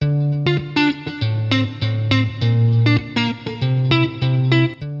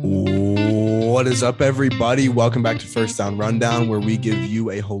What is up, everybody? Welcome back to First Down Rundown, where we give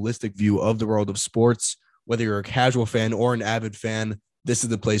you a holistic view of the world of sports. Whether you're a casual fan or an avid fan, this is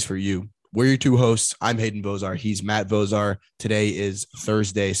the place for you. We're your two hosts. I'm Hayden Vozar. He's Matt Vozar. Today is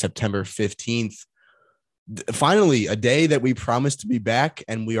Thursday, September 15th. Finally, a day that we promised to be back,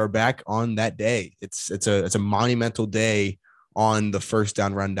 and we are back on that day. It's a monumental day on the First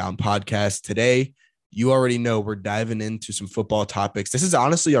Down Rundown podcast. Today, you already know we're diving into some football topics. This is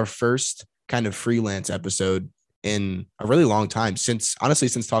honestly our first kind of freelance episode in a really long time, since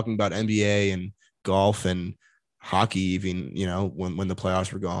talking about NBA and golf and hockey, even, when the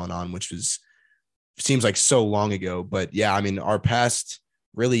playoffs were going on, which seems like so long ago. But yeah, I mean, our past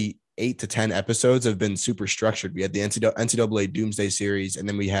really 8 to 10 episodes have been super structured. We had the NCAA Doomsday Series, and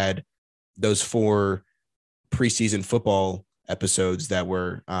then we had those 4 preseason football episodes that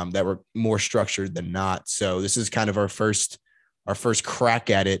were more structured than not. So this is kind of our first crack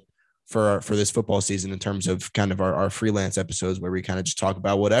at it for this football season in terms of kind of our freelance episodes where we kind of just talk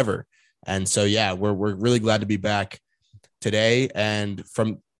about whatever. And so, yeah, we're really glad to be back today. And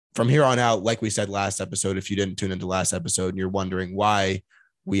from here on out, like we said last episode, if you didn't tune into last episode and you're wondering why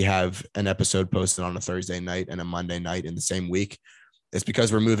we have an episode posted on a Thursday night and a Monday night in the same week, it's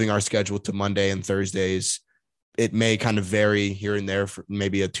because we're moving our schedule to Monday and Thursdays. It may kind of vary here and there for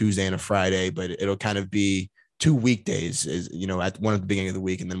maybe a Tuesday and a Friday, but it'll kind of be 2 weekdays, at one at the beginning of the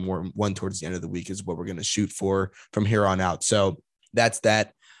week, and then one towards the end of the week is what we're going to shoot for from here on out. So that's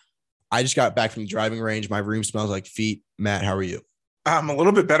that. I just got back from the driving range. My room smells like feet. Matt, how are you? I'm a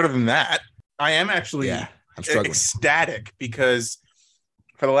little bit better than that. I am actually I'm struggling. Ecstatic because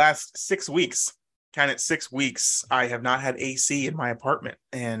for the last 6 weeks, I have not had AC in my apartment.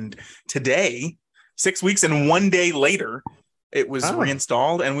 And today, 6 weeks and 1 day later, it was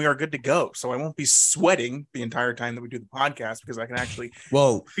reinstalled and we are good to go. So I won't be sweating the entire time that we do the podcast because I can actually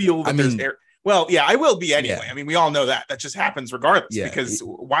feel that there's air. Well, yeah, I will be anyway. Yeah. I mean, we all know that just happens regardless, because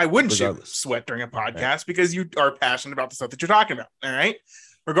why wouldn't you sweat during a podcast? Right. Because you are passionate about the stuff that you're talking about. All right.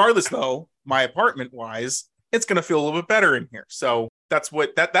 Regardless, though, my apartment wise, it's going to feel a little bit better in here. So that's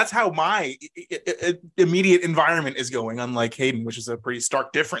how my immediate environment is going, unlike Hayden, which is a pretty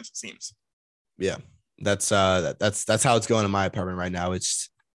stark difference, it seems. Yeah. That's how it's going in my apartment right now. It's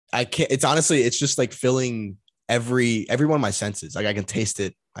just like filling every one of my senses. Like I can taste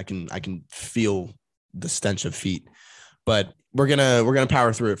it. I can feel the stench of feet, but we're going to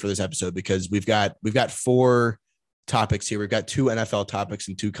power through it for this episode because we've got 4 topics here. We've got 2 NFL topics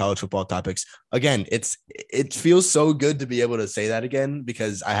and 2 college football topics. Again, it feels so good to be able to say that again,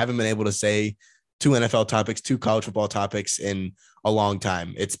 because I haven't been able to say 2 NFL topics, 2 college football topics in a long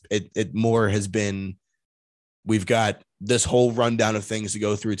time. It more has been, we've got this whole rundown of things to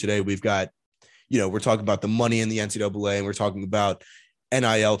go through today. We've got, we're talking about the money in the NCAA, and we're talking about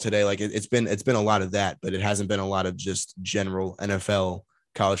NIL today. Like it's been a lot of that, but it hasn't been a lot of just general NFL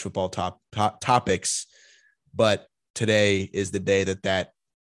college football topics. But today is the day that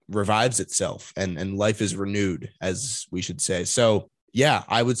revives itself and life is renewed, as we should say. So yeah,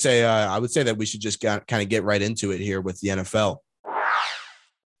 I would say that we should just kind of get right into it here with the NFL.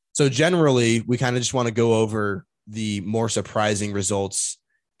 So generally, we kind of just want to go over the more surprising results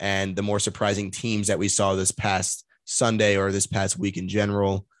and the more surprising teams that we saw this past Sunday or this past week in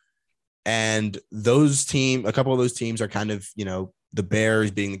general. And a couple of those teams are kind of, the Bears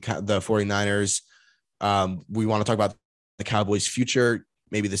being the 49ers. We want to talk about the Cowboys' future,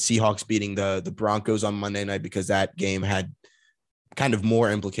 maybe the Seahawks beating the Broncos on Monday night, because that game had kind of more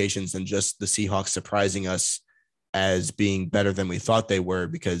implications than just the Seahawks surprising us as being better than we thought they were,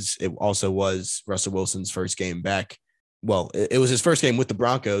 because it also was Russell Wilson's first game back. Well, it was his first game with the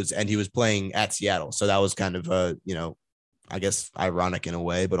Broncos, and he was playing at Seattle. So that was kind of I guess ironic in a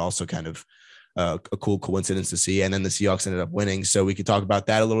way, but also kind of a cool coincidence to see. And then the Seahawks ended up winning. So we could talk about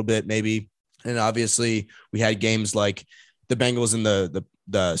that a little bit, maybe. And obviously we had games like the Bengals and the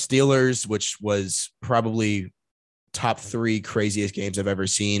Steelers, which was probably top 3 craziest games I've ever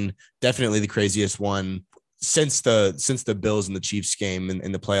seen. Definitely the craziest one since the Bills and the Chiefs game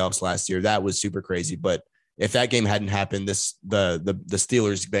in the playoffs last year. That was super crazy. But if that game hadn't happened, the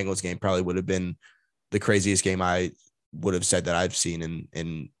Steelers Bengals game probably would have been the craziest game I would have said that I've seen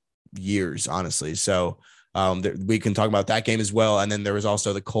in years, honestly. So we can talk about that game as well. And then there was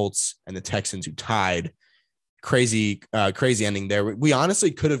also the Colts and the Texans who tied. Crazy ending there. We honestly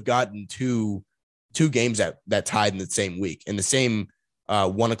could have gotten two games that tied in the same week, in the same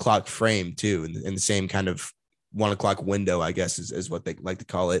 1 o'clock frame too, in the same kind of 1 o'clock window, I guess is what they like to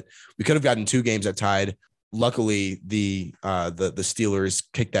call it. We could have gotten 2 games that tied. Luckily, the Steelers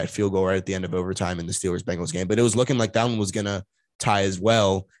kicked that field goal right at the end of overtime in the Steelers-Bengals game, but it was looking like that one was going to tie as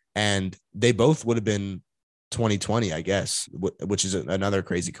well. and they both would have been 2020, I guess, which is another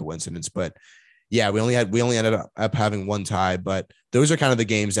crazy coincidence. But yeah, we only ended up having one tie, but those are kind of the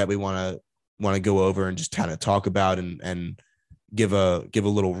games that we want to go over and just kind of talk about and give a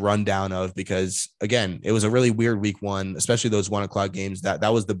little rundown of, because again, it was a really weird week one, especially those 1:00 games.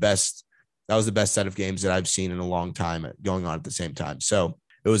 That was the best set of games that I've seen in a long time going on at the same time. So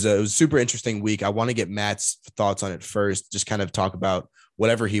it was a super interesting week. I want to get Matt's thoughts on it first, just kind of talk about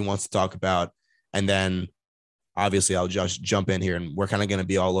whatever he wants to talk about. And then obviously I'll just jump in here, and we're kind of going to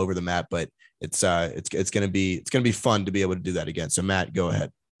be all over the map, but it's going to be fun to be able to do that again. So Matt, go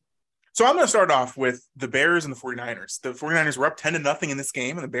ahead. So I'm going to start off with the Bears and the 49ers. The 49ers were up 10-0 in this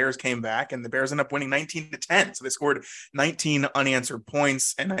game, and the Bears came back, and the Bears ended up winning 19-10. So they scored 19 unanswered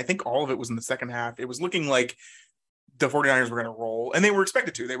points, and I think all of it was in the second half. It was looking like the 49ers were going to roll, and they were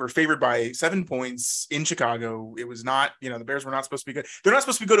expected to. They were favored by 7 points in Chicago. It was not, the Bears were not supposed to be good. They're not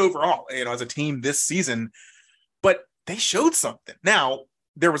supposed to be good overall, as a team this season, but they showed something. Now,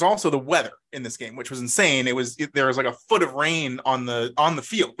 there was also the weather in this game, which was insane. There was like a foot of rain on the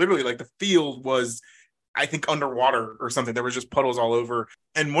field. Literally, like the field was, I think, underwater or something. There was just puddles all over.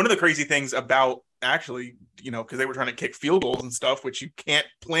 And one of the crazy things about actually, because they were trying to kick field goals and stuff, which you can't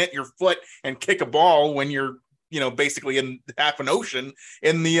plant your foot and kick a ball when you're, basically in half an ocean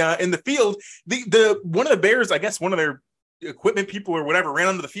in the field. The one of the Bears, I guess one of their equipment people or whatever, ran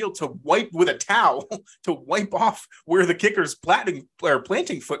onto the field to wipe with a towel to wipe off where the kicker's planting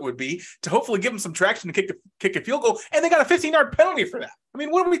foot would be, to hopefully give them some traction to kick a field goal. And they got a 15-yard penalty for that. I mean,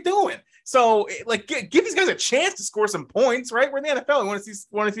 what are we doing? So, like, give these guys a chance to score some points, right? We're in the NFL. We want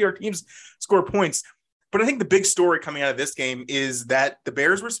to see our teams score points. But I think the big story coming out of this game is that the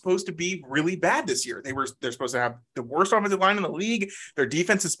Bears were supposed to be really bad this year. They're supposed to have the worst offensive line in the league. Their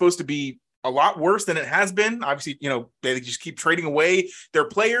defense is supposed to be a lot worse than it has been. Obviously, they just keep trading away their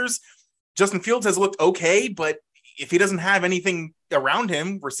players. Justin Fields has looked okay, but if he doesn't have anything around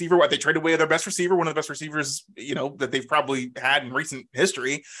him, they traded away their best receiver, one of the best receivers, that they've probably had in recent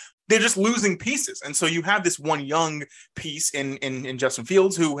history. They're just losing pieces. And so you have this one young piece in Justin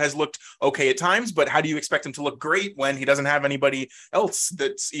Fields, who has looked okay at times, but how do you expect him to look great when he doesn't have anybody else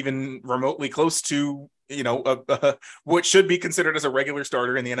that's even remotely close to what should be considered as a regular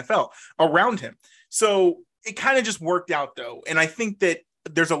starter in the NFL around him? So it kind of just worked out, though. And I think that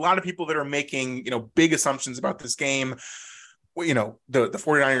there's a lot of people that are making, big assumptions about this game. The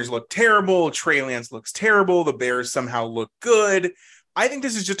 49ers look terrible. Trey Lance looks terrible. The Bears somehow look good. I think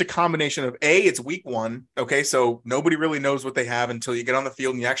this is just a combination of it's week one. Okay. So nobody really knows what they have until you get on the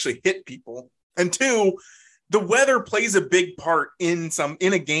field and you actually hit people. And two, the weather plays a big part in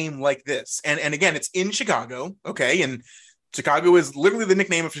a game like this. And again, it's in Chicago. Okay. And Chicago is literally, the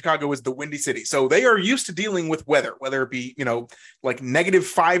nickname of Chicago is the Windy City. So they are used to dealing with weather, whether it be, like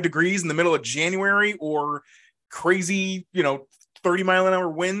 -5 degrees in the middle of January, or crazy, 30-mile-an-hour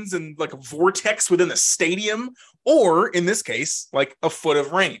winds and like a vortex within the stadium, or in this case, like a foot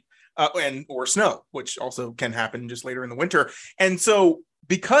of rain or snow, which also can happen just later in the winter. And so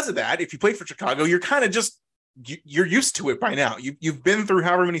because of that, if you play for Chicago, you're kind of just, you're used to it by now. You've been through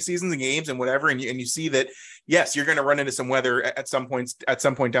however many seasons and games and whatever, and you see that, yes, you're going to run into some weather at some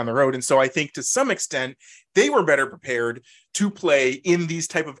point down the road. And so I think to some extent they were better prepared to play in these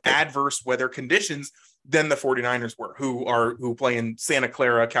type of adverse weather conditions than the 49ers were, who play in Santa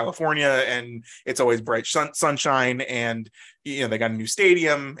Clara, California, and it's always bright sunshine, and they got a new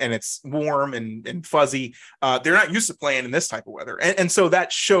stadium and it's warm and fuzzy. They're not used to playing in this type of weather, and so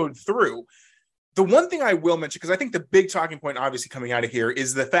that showed through. The one thing I will mention, because I think the big talking point obviously coming out of here,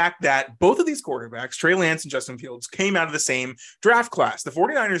 is the fact that both of these quarterbacks, Trey Lance and Justin Fields, came out of the same draft class. The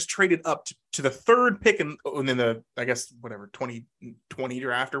 49ers traded up to the third pick in the, I guess, 2020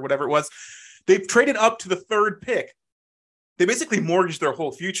 draft or whatever it was. They've traded up to the third pick. They basically mortgaged their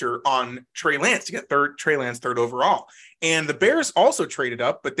whole future on Trey Lance to get Trey Lance third overall. And the Bears also traded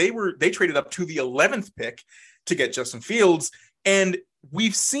up, but they traded up to the 11th pick to get Justin Fields. And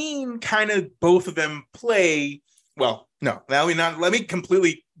we've seen kind of both of them play well. No, let me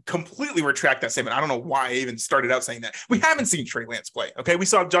completely retract that statement. I don't know why I even started out saying that. We haven't seen Trey Lance play. Okay. We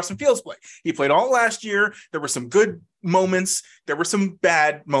saw Justin Fields play. He played all last year. There were some good moments. There were some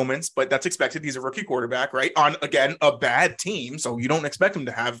bad moments, but that's expected. He's a rookie quarterback, right? On, again, a bad team. So you don't expect him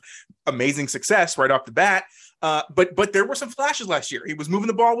to have amazing success right off the bat. But there were some flashes last year. He was moving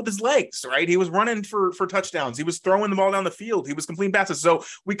the ball with his legs, right? He was running for touchdowns. He was throwing the ball down the field. He was completing passes. So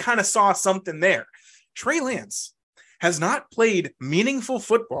we kind of saw something there. Trey Lance has not played meaningful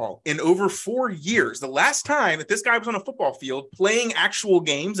football in over 4 years. The last time that this guy was on a football field playing actual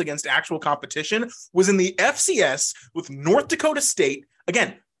games against actual competition was in the FCS with North Dakota State.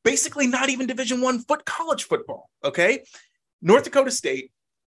 Again, basically not even Division I college football. Okay. North Dakota State.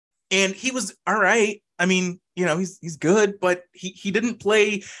 And he was all right. I mean, he's good, but he didn't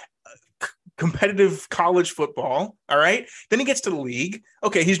play competitive college football. All right. Then he gets to the league.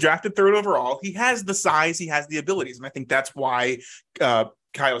 Okay. He's drafted third overall. He has the size. He has the abilities. And I think that's why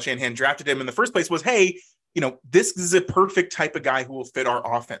Kyle Shanahan drafted him in the first place was, hey, this is a perfect type of guy who will fit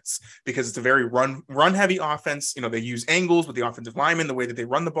our offense because it's a very run heavy offense. They use angles with the offensive linemen, the way that they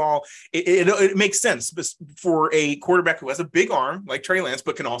run the ball. It makes sense for a quarterback who has a big arm like Trey Lance,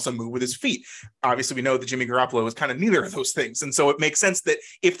 but can also move with his feet. Obviously, we know that Jimmy Garoppolo is kind of neither of those things. And so it makes sense that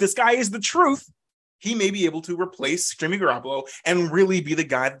if this guy is the truth, he may be able to replace Jimmy Garoppolo and really be the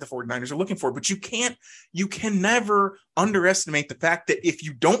guy that the 49ers are looking for. But you can never underestimate the fact that if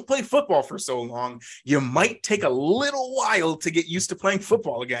you don't play football for so long, you might take a little while to get used to playing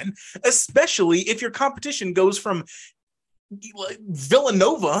football again, especially if your competition goes from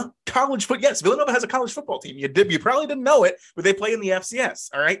Villanova college football. Yes, Villanova has a college football team. You probably didn't know it, but they play in the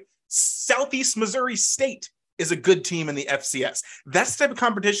FCS. All right. Southeast Missouri State is a good team in the FCS. That's the type of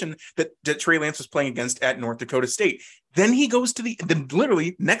competition that Trey Lance was playing against at North Dakota State. Then he goes to the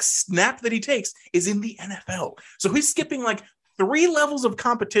literally next snap that he takes is in the NFL. So he's skipping like 3 levels of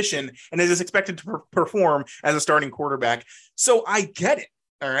competition and is expected to perform as a starting quarterback. So I get it.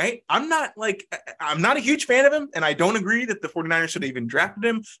 All right. I'm not a huge fan of him, and I don't agree that the 49ers should have even drafted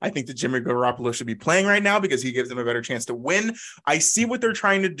him. I think that Jimmy Garoppolo should be playing right now because he gives them a better chance to win. I see what they're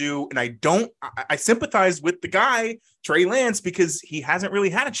trying to do, and I sympathize with the guy, Trey Lance, because he hasn't really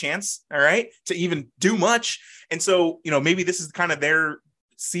had a chance, all right, to even do much. And so, maybe this is kind of their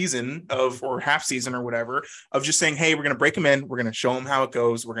season or half season or whatever of just saying, hey, we're going to break him in. We're going to show him how it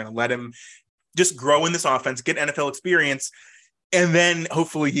goes. We're going to let him just grow in this offense, get NFL experience, and then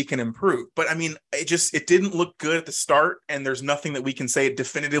hopefully he can improve. But I mean, it didn't look good at the start, and there's nothing that we can say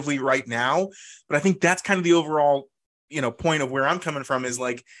definitively right now. But I think that's kind of the overall, point of where I'm coming from is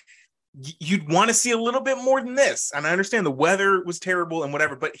like, you'd want to see a little bit more than this. And I understand the weather was terrible and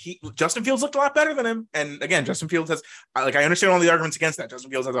whatever, but Justin Fields looked a lot better than him. And again, Justin Fields has, I understand all the arguments against that.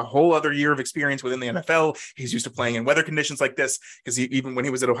 Justin Fields has a whole other year of experience within the NFL. He's used to playing in weather conditions like this because even when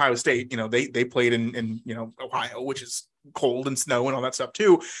he was at Ohio State, they played in Ohio, which is cold and snow and all that stuff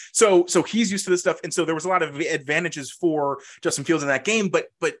too. So he's used to this stuff. And so there was a lot of advantages for Justin Fields in that game, but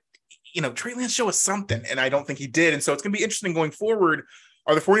Trey Lance showed us something, and I don't think he did. And so it's going to be interesting going forward.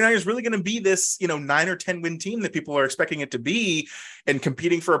 Are the 49ers really going to be this, 9 or 10 win team that people are expecting it to be and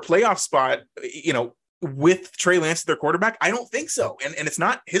competing for a playoff spot, with Trey Lance as their quarterback? I don't think so. And it's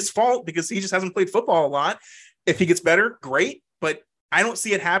not his fault because he just hasn't played football a lot. If he gets better, great. But I don't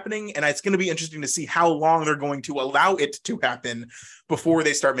see it happening. And it's going to be interesting to see how long they're going to allow it to happen before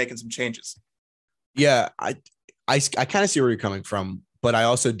they start making some changes. Yeah, I kind of see where you're coming from, but I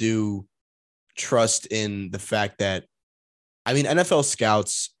also do trust in the fact that, I mean, NFL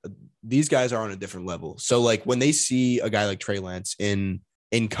scouts, these guys are on a different level. So like when they see a guy like Trey Lance in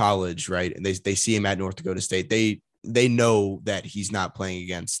college, right, and they see him at North Dakota State, they know that he's not playing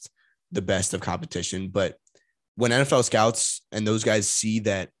against the best of competition. But when NFL scouts and those guys see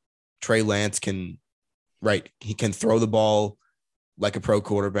that Trey Lance he can throw the ball like a pro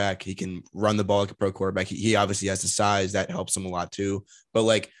quarterback, he can run the ball like a pro quarterback. He obviously has the size that helps him a lot too. But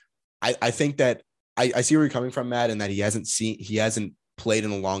like, I think that I see where you're coming from, Matt, and that he hasn't played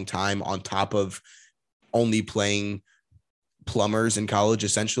in a long time on top of only playing plumbers in college,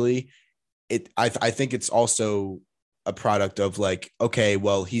 essentially. I think it's also a product of like, okay,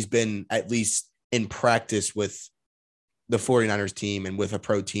 well, he's been at least in practice with the 49ers team and with a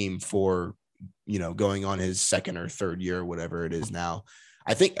pro team for, going on his second or third year, whatever it is now.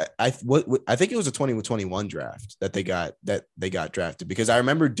 I think it was a 2021 draft that they got drafted, because I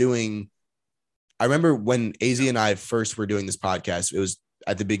remember when AZ and I first were doing this podcast, it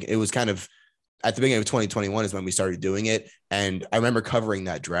was kind of at the beginning of 2021 is when we started doing it. And I remember covering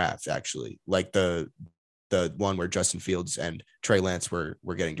that draft, actually, like the one where Justin Fields and Trey Lance were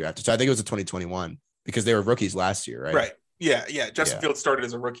getting drafted. So I think it was a 2021 because they were rookies last year, right? Right. Yeah. Justin Fields started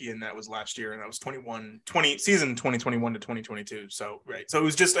as a rookie, and that was last year, and that was season 2021 to 2022. So, right. So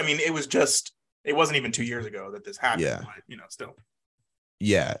it wasn't even 2 years ago that this happened. Yeah. But, still.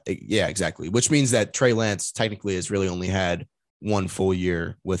 Yeah, exactly. Which means that Trey Lance technically has really only had one full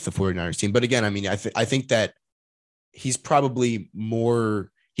year with the 49ers team. But again, I mean, I think that he's definitely more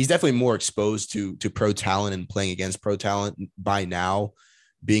exposed to pro talent and playing against pro talent by now,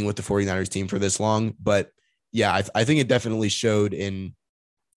 being with the 49ers team for this long. But yeah, I think it definitely showed in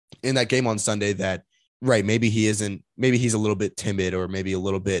that game on Sunday that, right, maybe he's a little bit timid, or maybe a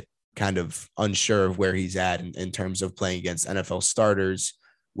little bit kind of unsure of where he's at in terms of playing against NFL starters.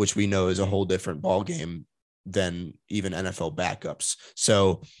 which we know is a whole different ball game than even NFL backups.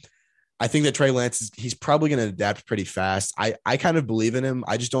 So I think that Trey Lance he's probably going to adapt pretty fast. I kind of believe in him.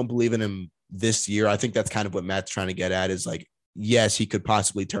 I just don't believe in him this year. I think that's kind of what Matt's trying to get at is like, yes, he could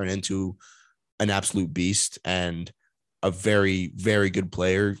possibly turn into an absolute beast and a very, very good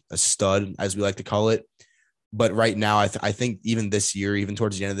player, a stud, as we like to call it. But right now, I think even this year, even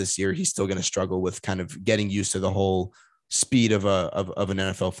towards the end of this year, he's still going to struggle with kind of getting used to the whole speed of an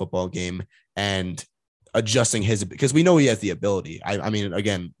NFL football game and adjusting his, because we know he has the ability. I mean,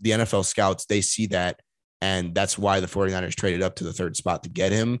 again, the NFL scouts, they see that. And that's why the 49ers traded up to the third spot to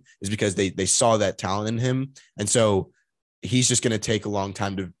get him, is because they saw that talent in him. And so he's just going to take a long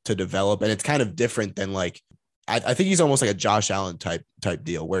time to develop. And it's kind of different than like, I think he's almost like a Josh Allen type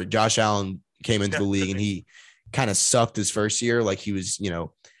deal, where Josh Allen came into the league and he kind of sucked his first year. Like he was,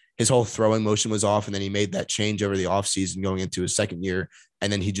 his whole throwing motion was off. And then he made that change over the offseason going into his second year.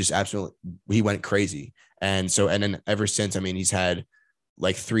 And then he just he went crazy. And then ever since, I mean, he's had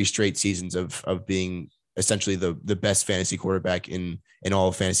like 3 straight seasons of being essentially the best fantasy quarterback in all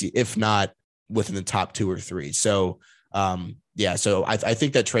of fantasy, if not within the top 2 or 3. So so I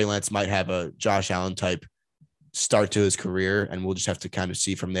think that Trey Lance might have a Josh Allen type start to his career, and we'll just have to kind of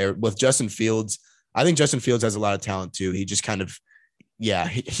see from there. With Justin Fields, I think Justin Fields has a lot of talent too. He just kind of,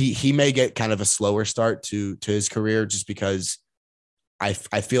 he may get kind of a slower start to his career just because I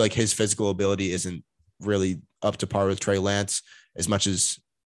feel like his physical ability isn't really up to par with Trey Lance as much as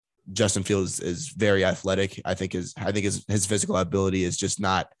Justin Fields is very athletic. I think his physical ability is just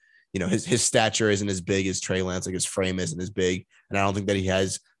not, his stature isn't as big as Trey Lance, like his frame isn't as big. And I don't think that he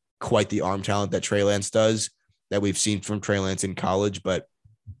has quite the arm talent that Trey Lance does, that we've seen from Trey Lance in college. But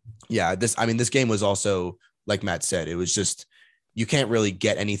yeah, this game was also, like Matt said, it was just, you can't really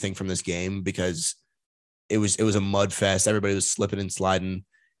get anything from this game because it was a mud fest. Everybody was slipping and sliding.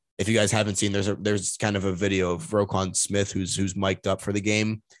 If you guys haven't seen, there's kind of a video of Roquan Smith who's mic'd up for the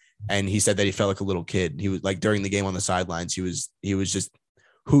game, and he said that he felt like a little kid. He was like, during the game on the sidelines, he was just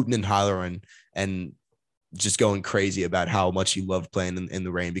hooting and hollering and just going crazy about how much he loved playing in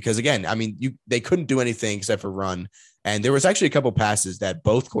the rain. Because again, I mean, they couldn't do anything except for run, and there was actually a couple passes that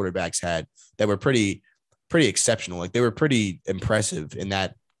both quarterbacks had that were pretty exceptional. Like they were pretty impressive in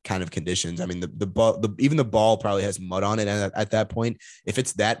that kind of conditions. I mean, the ball, even the ball probably has mud on it at that point. If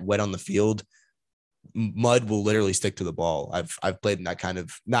it's that wet on the field, mud will literally stick to the ball. I've played in that kind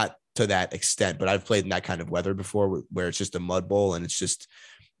of, not to that extent, but I've played in that kind of weather before where it's just a mud bowl, and it's just,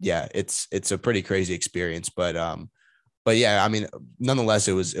 it's a pretty crazy experience. But yeah, I mean, nonetheless,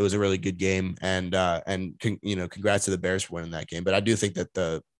 it was a really good game, and congrats to the Bears for winning that game. But I do think that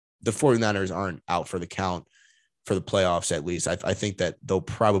the 49ers aren't out for the count for the playoffs, at least. I think that they'll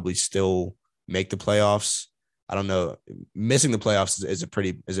probably still make the playoffs. I don't know. Missing the playoffs is a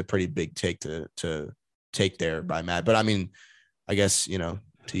pretty big take to take there by Matt. But I mean, I guess, to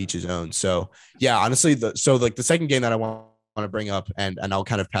each his own. So yeah, honestly, the second game that I want to bring up, and I'll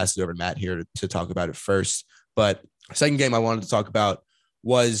kind of pass it over to Matt here to talk about it first. But second game I wanted to talk about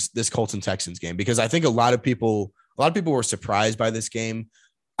was this Colts and Texans game, because I think a lot of people were surprised by this game.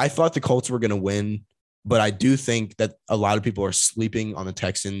 I thought the Colts were going to win, but I do think that a lot of people are sleeping on the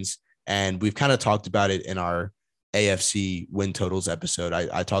Texans, and we've kind of talked about it in our AFC win totals episode.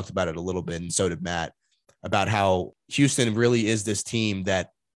 I talked about it a little bit, and so did Matt, about how Houston really is this team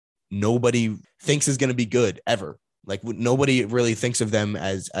that nobody thinks is going to be good ever. Like nobody really thinks of them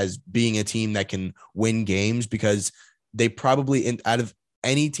as being a team that can win games, because they probably, out of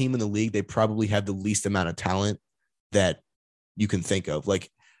any team in the league, they probably have the least amount of talent that you can think of. Like,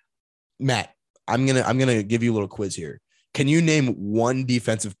 Matt, I'm gonna give you a little quiz here. Can you name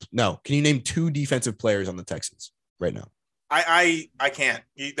two defensive players on the Texans right now? I can't.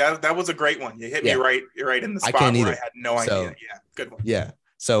 That was a great one. You hit me right in the spot. I can't where either. I had no idea. Yeah, good one. Yeah.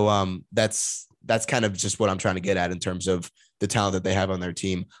 So that's kind of just what I'm trying to get at in terms of the talent that they have on their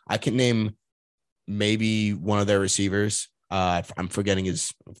team. I can name maybe one of their receivers. I'm forgetting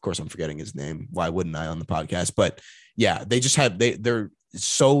his name. Why wouldn't I on the podcast? But yeah, they just have they're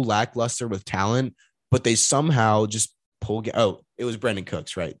so lackluster with talent, but they somehow just pull. It was Brandon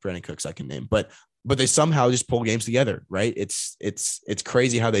Cooks, right? Brandon Cooks I can name, but they somehow just pull games together, right? It's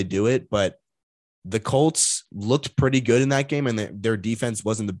crazy how they do it. But the Colts looked pretty good in that game, and their defense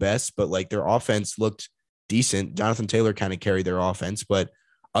wasn't the best, but like their offense looked decent. Jonathan Taylor kind of carried their offense, but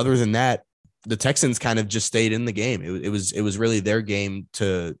other than that, the Texans kind of just stayed in the game. It was really their game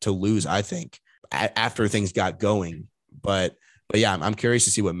to lose, I think, after things got going. But yeah, I'm curious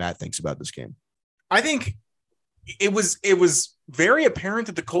to see what Matt thinks about this game. I think it was very apparent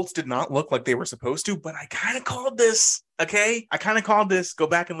that the Colts did not look like they were supposed to, but I kind of called this Okay, I kind of called this. Go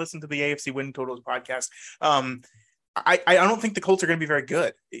back and listen to the AFC win totals podcast. I don't think the Colts are going to be very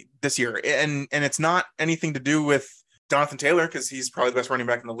good this year, and it's not anything to do with Jonathan Taylor, because he's probably the best running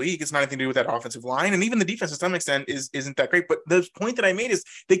back in the league. It's not anything to do with that offensive line, and even the defense to some extent isn't that great. But the point that I made is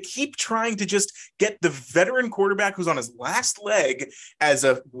they keep trying to just get the veteran quarterback who's on his last leg as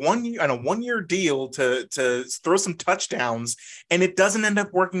a 1 year deal to throw some touchdowns, and it doesn't end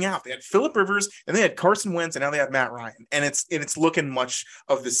up working out. They had Phillip Rivers, and they had Carson Wentz, and now they have Matt Ryan, and it's looking much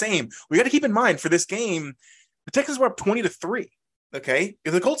of the same. We got to keep in mind for this game, the Texans were up 20-3. Okay.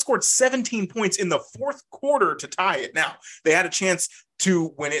 If the Colts scored 17 points in the fourth quarter to tie it. Now, they had a chance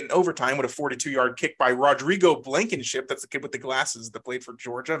to win it in overtime with a 42-yard kick by Rodrigo Blankenship. That's the kid with the glasses that played for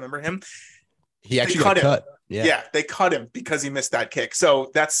Georgia. Remember him? He actually got cut. Yeah, they cut him because he missed that kick.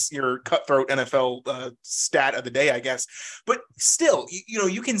 So that's your cutthroat NFL stat of the day, I guess. But still,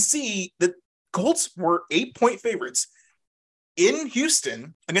 you can see that Colts were 8-point favorites in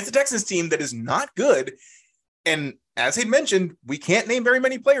Houston against the Texans team that is not good. And as he mentioned, we can't name very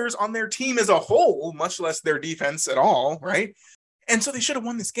many players on their team as a whole, much less their defense at all, right? And so they should have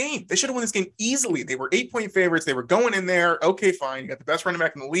won this game. They should have won this game easily. They were 8-point favorites. They were going in there. Okay, fine. You got the best running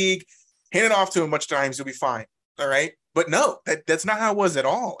back in the league. Hand it off to him much times. You'll be fine. All right. But no, that's not how it was at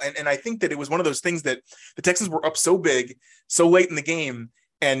all. And I think that it was one of those things that the Texans were up so big, so late in the game,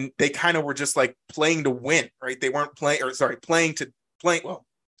 and they kind of were just like playing to win, right? They weren't playing to play. Well,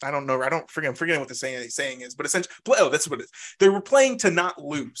 I don't know. I'm forgetting what the saying is, but essentially, that's what it is. They were playing to not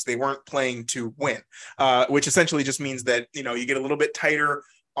lose. They weren't playing to win, which essentially just means that, you get a little bit tighter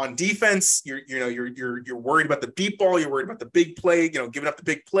on defense. You're worried about the deep ball. You're worried about the big play, giving up the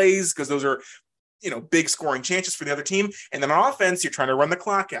big plays, because those are, big scoring chances for the other team. And then on offense, you're trying to run the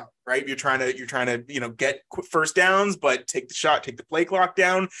clock out, right? You're trying to, get first downs, but take the play clock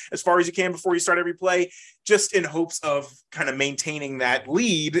down as far as you can before you start every play, just in hopes of kind of maintaining that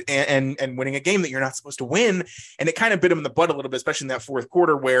lead and winning a game that you're not supposed to win. And it kind of bit him in the butt a little bit, especially in that fourth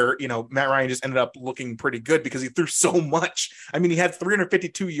quarter where, Matt Ryan just ended up looking pretty good because he threw so much. I mean, he had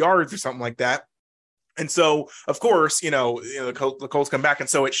 352 yards or something like that. And so, of course, the Colts come back. And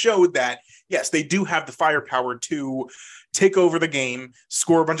so it showed that, yes, they do have the firepower to take over the game,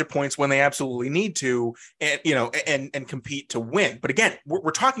 score a bunch of points when they absolutely need to, and compete to win. But again,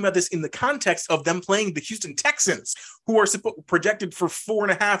 we're talking about this in the context of them playing the Houston Texans, who are projected for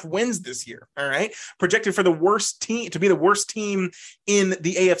 4.5 wins this year. All right. Projected for the worst team to be the worst team in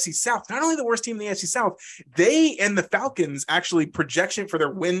the AFC South. Not only the worst team in the AFC South, they and the Falcons actually projection for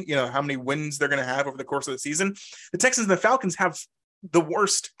their win, how many wins they're going to have over the course of the season. The Texans and the Falcons have the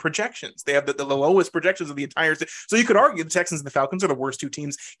worst projections. They have the lowest projections of the entire. So you could argue the Texans and the Falcons are the worst two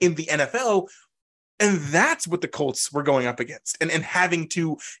teams in the NFL. And that's what the Colts were going up against, and having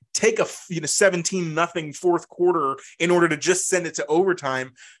to take a 17-0 fourth quarter in order to just send it to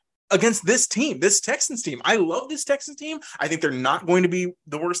overtime against this Texans team. I love this Texans team. I think they're not going to be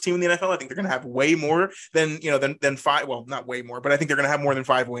the worst team in the NFL. I think they're going to have way more than 5. Well, not way more, but I think they're going to have more than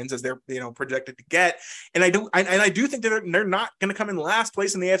 5 wins as they're projected to get. And I do think that they're not going to come in last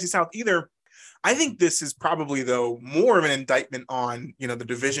place in the AFC South either. I think this is probably, though, more of an indictment on, the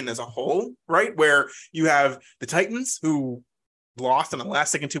division as a whole, right? Where you have the Titans, who lost on a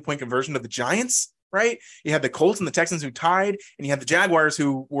last-second 2-point conversion to the Giants, right? You had the Colts and the Texans who tied, and you had the Jaguars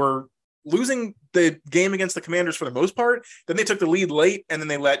who were losing the game against the Commanders for the most part. Then they took the lead late, and then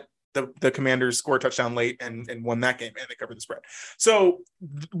they let the Commanders score a touchdown late and won that game, and they covered the spread. So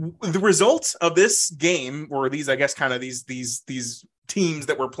the result of this game, or these, I guess, kind of these teams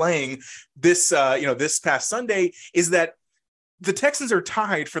that were playing this, this past Sunday, is that the Texans are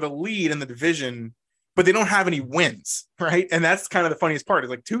tied for the lead in the division, but they don't have any wins, right? And that's kind of the funniest part, is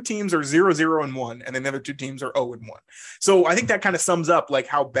like 2 teams are 0-0-1, and then the other 2 teams are 0-1. So I think that kind of sums up like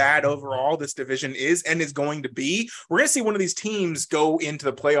how bad overall this division is and is going to be. We're going to see one of these teams go into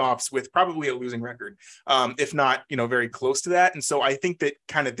the playoffs with probably a losing record, if not, very close to that. And so I think that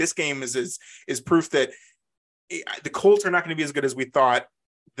kind of this game is proof that the Colts are not going to be as good as we thought.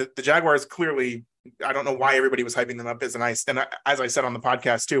 The Jaguars clearly, I don't know why everybody was hyping them up as as I said on the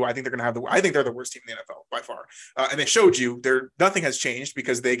podcast too, I think they're going to I think they're the worst team in the NFL by far. And they showed you nothing has changed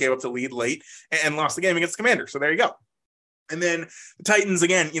because they gave up the lead late and lost the game against the Commanders. So there you go. And then the Titans,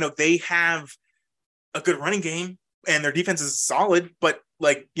 again, they have a good running game and their defense is solid, but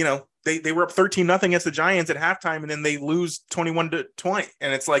they were up 13-0 against the Giants at halftime, and then they lose 21-20.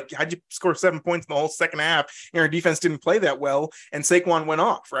 And it's like, how'd you score 7 points in the whole second half? And our defense didn't play that well, and Saquon went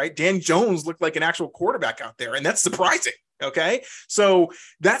off, right? Dan Jones looked like an actual quarterback out there, and that's surprising. Okay. So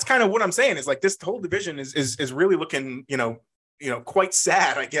that's kind of what I'm saying, is like this whole division is really looking, quite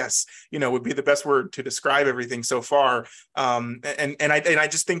sad, I guess, would be the best word to describe everything so far. And I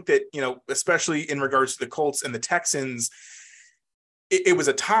just think that, especially in regards to the Colts and the Texans, it was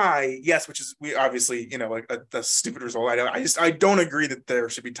a tie, yes, which is we obviously, a stupid result. I don't agree that there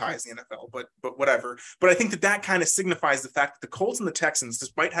should be ties in the NFL, but whatever. But I think that kind of signifies the fact that the Colts and the Texans,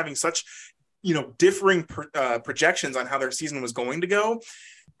 despite having such, differing projections on how their season was going to go,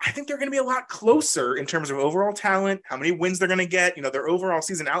 I think they're going to be a lot closer in terms of overall talent, how many wins they're going to get, their overall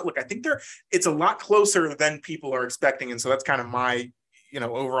season outlook. I think it's a lot closer than people are expecting. And so that's kind of my,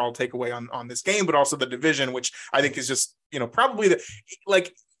 overall takeaway on this game, but also the division, which I think is just, probably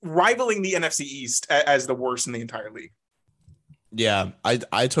rivaling the NFC East as the worst in the entire league. Yeah, I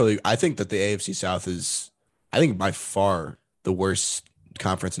think that the AFC South is, I think by far the worst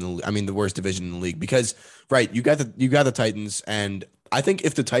conference the worst division in the league, because right, you got the Titans, and I think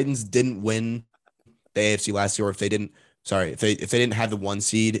if the Titans didn't win the AFC last year, or if they didn't have the 1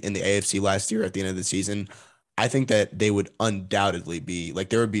 seed in the AFC last year at the end of the season, I think that they would undoubtedly be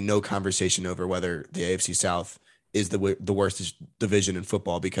there would be no conversation over whether the AFC South is the worst division in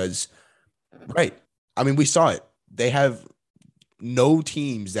football, because right, we saw it. They have no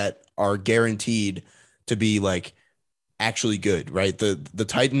teams that are guaranteed to be actually good, right? The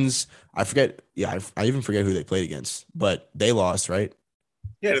Titans, I forget. Yeah, I even forget who they played against, but they lost, right?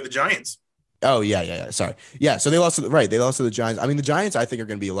 Yeah, to the Giants. Oh yeah. Sorry. Yeah. So they lost to the Giants. The Giants, I think, are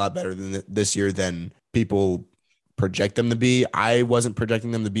going to be a lot better than this year than people project them to be. I wasn't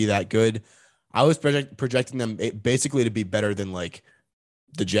projecting them to be that good. I was projecting them basically to be better than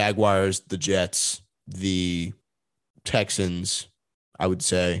the Jaguars, the Jets, the Texans, I would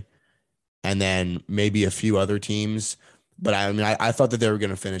say, and then maybe a few other teams. But I thought that they were going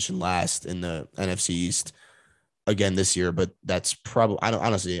to finish in last in the NFC East again this year, but that's probably,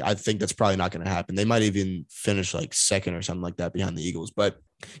 I think that's probably not going to happen. They might even finish second or something like that behind the Eagles. But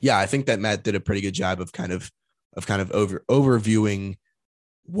yeah, I think that Matt did a pretty good job of kind of overviewing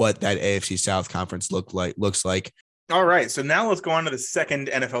what that AFC South conference looks like. All right, so now let's go on to the second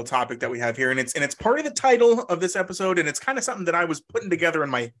NFL topic that we have here, and it's part of the title of this episode, and it's kind of something that I was putting together in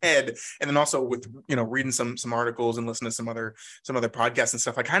my head, and then also with reading some articles and listening to some other podcasts and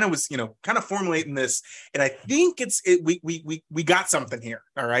stuff. I kind of was kind of formulating this, and I think we got something here.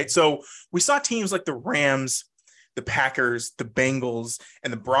 All right, so we saw teams like the Rams, the Packers, the Bengals,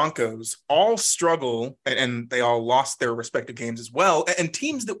 and the Broncos all struggle, and they all lost their respective games as well, and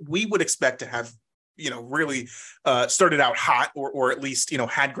teams that we would expect to have really started out hot or at least,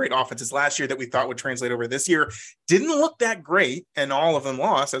 had great offenses last year that we thought would translate over this year, didn't look that great. And all of them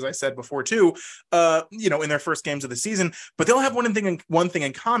lost, as I said before, too, in their first games of the season. But they'll have one thing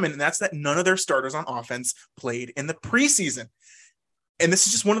in common, and that's that none of their starters on offense played in the preseason. And this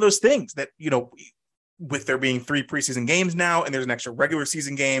is just one of those things that, with there being 3 preseason games now, and there's an extra regular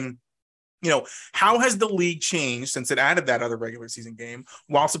season game, how has the league changed since it added that other regular season game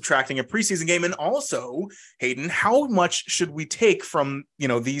while subtracting a preseason game? And also, Hayden, how much should we take from,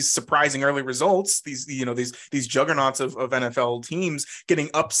 these surprising early results, these juggernauts of NFL teams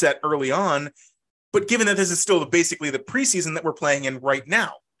getting upset early on, but given that this is still basically the preseason that we're playing in right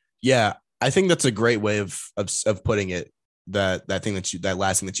now? Yeah, I think that's a great way of putting it. That last thing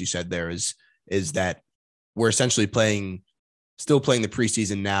that you said there is that we're essentially still playing the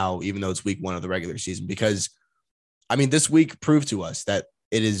preseason now, even though it's week 1 of the regular season, because this week proved to us that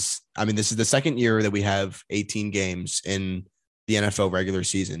it is, this is the second year that we have 18 games in the NFL regular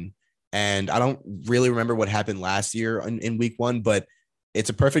season. And I don't really remember what happened last year in week 1, but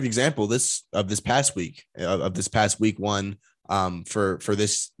it's a perfect example of this past week 1 for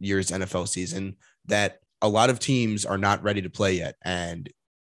this year's NFL season, that a lot of teams are not ready to play yet. And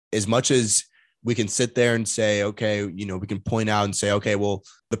as much as we can sit there and say, okay, we can point out and say, okay, well,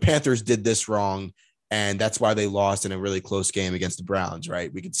 the Panthers did this wrong, and that's why they lost in a really close game against the Browns,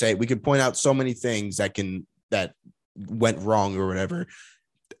 right? We could point out so many things that went wrong or whatever.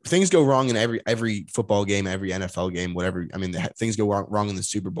 Things go wrong in every football game, every NFL game, whatever. Things go wrong in the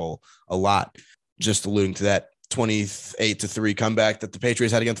Super Bowl a lot. Just alluding to that 28-3 comeback that the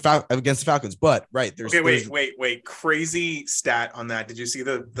Patriots had against the Falcons. But right, wait, crazy stat on that. Did you see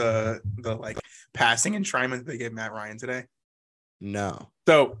the passing enshrinement they gave Matt Ryan today? No.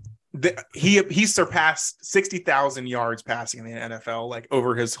 So he surpassed 60,000 yards passing in the NFL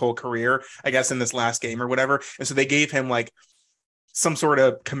over his whole career, I guess, in this last game or whatever. And so they gave him some sort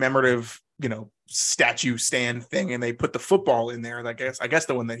of commemorative statue stand thing, and they put the football in there. I guess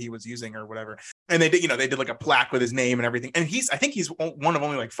the one that he was using or whatever. And they did a plaque with his name and everything. And I think he's one of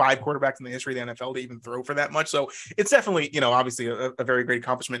only 5 quarterbacks in the history of the NFL to even throw for that much. So it's definitely, obviously a very great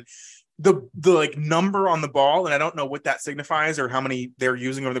accomplishment. the like number on the ball, and I don't know what that signifies or how many they're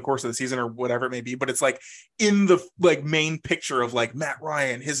using over the course of the season or whatever it may be, but it's like in the like main picture of like Matt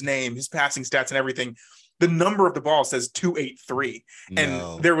Ryan, his name, his passing stats and everything, the number of the ball says 283. And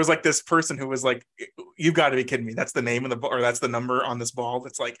No. there was like this person who was like, you've got to be kidding me. That's the name of the ball, or that's the number on this ball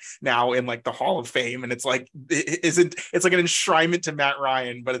that's like now in like the Hall of Fame. And it's like, it's like an enshrinement to Matt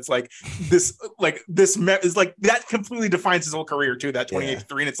Ryan, but it's like this is like that completely defines his whole career too, that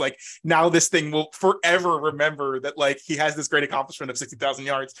 28-3. And it's like, now this thing will forever remember that like he has this great accomplishment of 60,000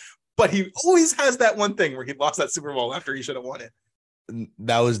 yards, but he always has that one thing where he lost that Super Bowl after he should have won it.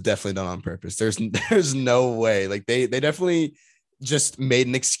 That was definitely done on purpose. There's no way. Like they definitely just made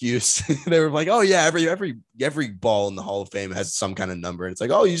an excuse. They were like, oh yeah, every ball in the Hall of Fame has some kind of number. And it's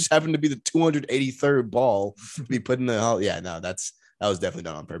like, oh, you just happen to be the 283rd ball to be put in the hall. Yeah, no, that was definitely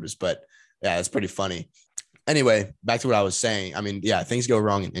done on purpose. But yeah, it's pretty funny. Anyway, back to what I was saying. I mean, yeah, things go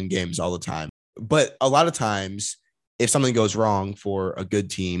wrong in games all the time. But a lot of times, if something goes wrong for a good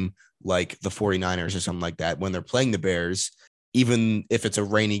team like the 49ers or something like that, when they're playing the Bears, even if it's a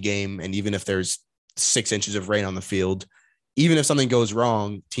rainy game and even if there's 6 inches of rain on the field, even if something goes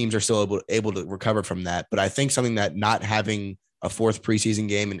wrong, teams are still able to recover from that. But I think something that not having a 4th preseason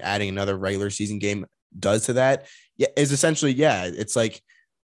game and adding another regular season game does to that is essentially, it's like,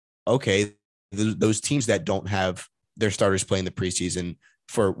 okay, those teams that don't have their starters playing the preseason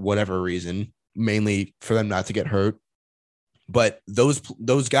for whatever reason, mainly for them not to get hurt, but those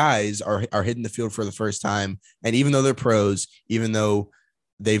guys are hitting the field for the first time. And even though they're pros, even though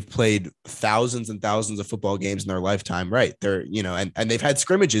they've played thousands and thousands of football games in their lifetime, right? They're, and they've had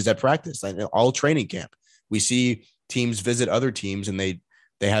scrimmages at practice, like all training camp. We see teams visit other teams and they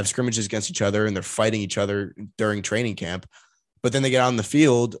have scrimmages against each other and they're fighting each other during training camp. But then they get on the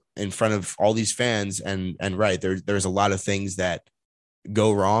field in front of all these fans and right, there's a lot of things that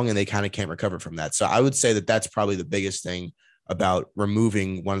go wrong and they kind of can't recover from that. So I would say that that's probably the biggest thing about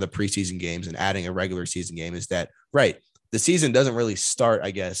removing one of the preseason games and adding a regular season game is that, right, the season doesn't really start,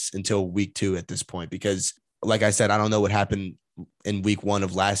 I guess, until week 2 at this point, because like I said, I don't know what happened in week 1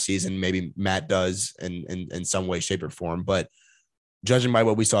 of last season. Maybe Matt does in some way, shape or form, but judging by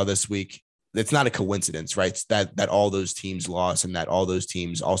what we saw this week, it's not a coincidence, right? It's that all those teams lost and that all those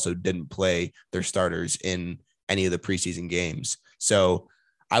teams also didn't play their starters in any of the preseason games. So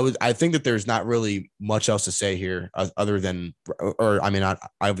I think that there's not really much else to say here other than,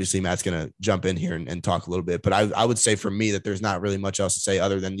 obviously Matt's going to jump in here and talk a little bit, but I would say for me that there's not really much else to say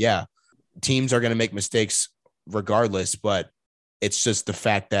other than, teams are going to make mistakes regardless, but it's just the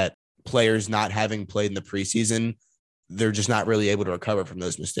fact that players not having played in the preseason, they're just not really able to recover from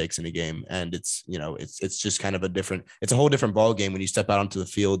those mistakes in a game. And it's, it's just kind of it's a whole different ball game when you step out onto the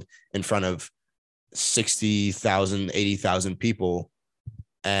field in front of 60,000, 80,000 people.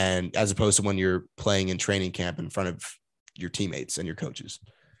 And as opposed to when you're playing in training camp in front of your teammates and your coaches.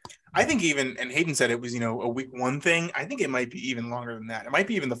 I think even, and Hayden said it was, a week 1 thing. I think it might be even longer than that. It might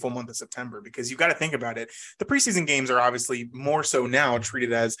be even the full month of September, because you've got to think about it. The preseason games are obviously more so now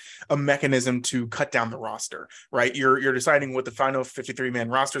treated as a mechanism to cut down the roster, right? You're deciding what the final 53-man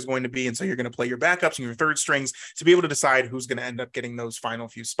roster is going to be. And so you're going to play your backups and your third strings to be able to decide who's going to end up getting those final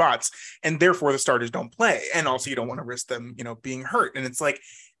few spots. And therefore the starters don't play. And also you don't want to risk them, being hurt. And it's like,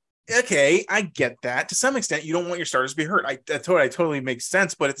 okay, I get that. To some extent, you don't want your starters to be hurt. That totally makes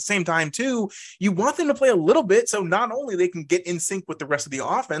sense. But at the same time, too, you want them to play a little bit so not only they can get in sync with the rest of the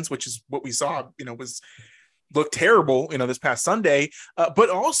offense, which is what we saw, looked terrible, this past Sunday, but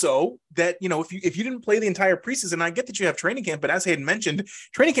also that, if you didn't play the entire preseason, I get that you have training camp, but as I had mentioned,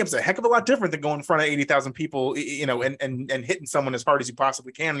 training camp is a heck of a lot different than going in front of 80,000 people, and hitting someone as hard as you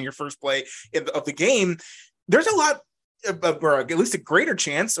possibly can in your first play of the game. There's a lot, or at least a greater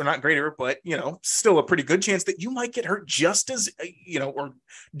chance, or not greater, but still a pretty good chance that you might get hurt just as or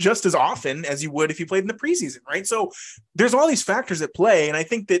just as often as you would if you played in the preseason, right? So there's all these factors at play, and I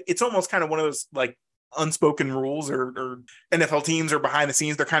think that it's almost kind of one of those like unspoken rules, or NFL teams are behind the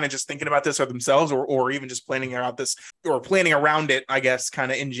scenes, they're kind of just thinking about this or themselves, or even just planning around it, I guess,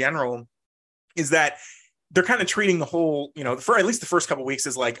 kind of in general, is that they're kind of treating the whole, for at least the first couple of weeks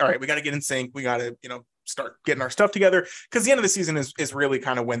is like, all right, we got to get in sync. We got to, start getting our stuff together, because the end of the season is really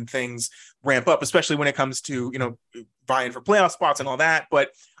kind of when things ramp up, especially when it comes to, vying for playoff spots and all that.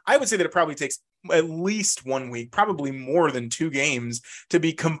 But I would say that it probably takes at least 1 week, probably more than 2 games to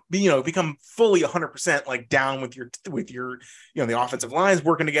become fully 100% like down with your, the offensive lines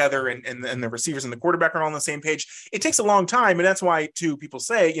working together and the receivers and the quarterback are all on the same page. It takes a long time. And that's why too, people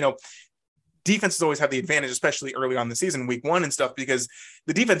say, defenses always have the advantage, especially early on in the season, week one and stuff, because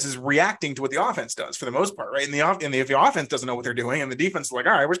the defense is reacting to what the offense does for the most part, right? And if the offense doesn't know what they're doing and the defense is like,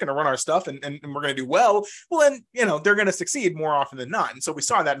 all right, we're just going to run our stuff and we're going to do well then, they're going to succeed more often than not. And so we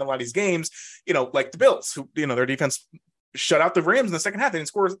saw that in a lot of these games, like the Bills, who, their defense shut out the Rams in the second half. They didn't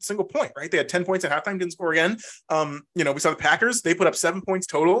score a single point, right? They had 10 points at halftime, didn't score again. We saw the Packers, they put up 7 points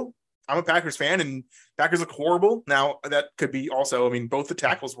total. I'm a Packers fan, and Packers look horrible. Now, that could be also, both the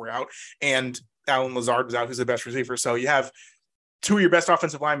tackles were out, and Alan Lazard was out, who's the best receiver. So you have two of your best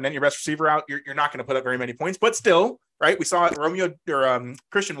offensive linemen and your best receiver out. You're not going to put up very many points, but still, right? We saw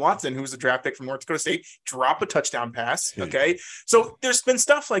Christian Watson, who was a draft pick from North Dakota State, drop a touchdown pass. Okay. So there's been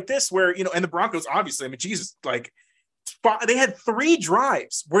stuff like this where, and the Broncos, obviously, they had 3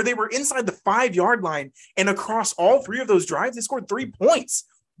 drives where they were inside the 5-yard line, and across all 3 of those drives, they scored 3 points.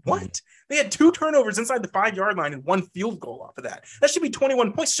 What? They had 2 turnovers inside the 5-yard line and 1 field goal off of that. That should be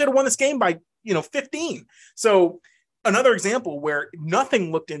 21 points. Should have won this game by, 15. So another example where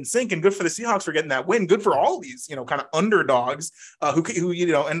nothing looked in sync, and good for the Seahawks for getting that win. Good for all these, kind of underdogs who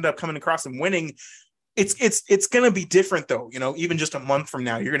ended up coming across and winning. It's going to be different though. Even just a month from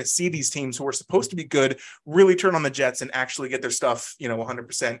now, you're going to see these teams who are supposed to be good really turn on the jets and actually get their stuff,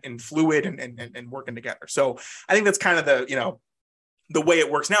 100% and fluid and working together. So I think that's kind of the way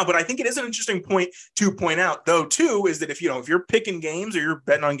it works now. But I think it is an interesting point to point out, though, too, is that if you're picking games or you're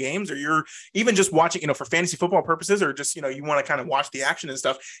betting on games or you're even just watching, for fantasy football purposes, or just, you want to kind of watch the action and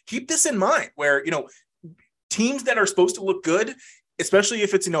stuff, keep this in mind where, teams that are supposed to look good, especially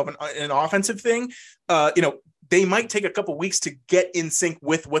if it's, an offensive thing, they might take a couple weeks to get in sync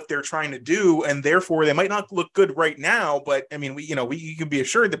with what they're trying to do, and therefore they might not look good right now. But you can be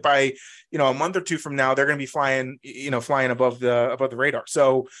assured that by a month or two from now, they're going to be flying above the radar.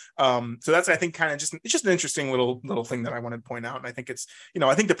 So that's, I think, kind of it's just an interesting little thing that I wanted to point out. And I think it's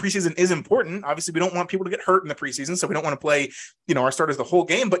I think the preseason is important. Obviously, we don't want people to get hurt in the preseason, so we don't want to play our starters the whole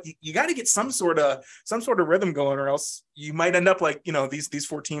game. But you got to get some sort of rhythm going, or else you might end up like these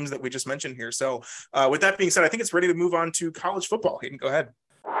 4 teams that we just mentioned here. So with that being said, I think it's ready to move on to college football. Hayden, go ahead.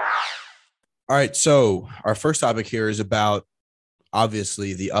 All right. So our first topic here is about,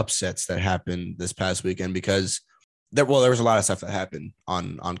 obviously, the upsets that happened this past weekend, because there was a lot of stuff that happened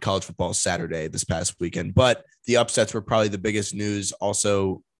on college football Saturday this past weekend, but the upsets were probably the biggest news.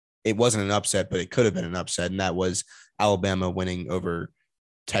 Also, it wasn't an upset, but it could have been an upset. And that was Alabama winning over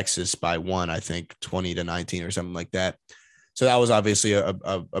Texas by 1, I think 20-19 or something like that. So that was obviously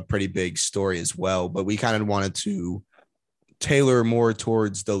a pretty big story as well, but we kind of wanted to tailor more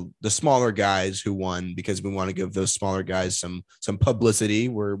towards the smaller guys who won, because we want to give those smaller guys some publicity.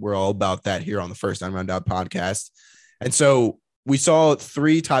 We're all about that here on the First Down Rundown podcast. And so we saw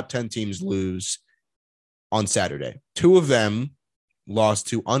 3 top 10 teams lose on Saturday. 2 of them lost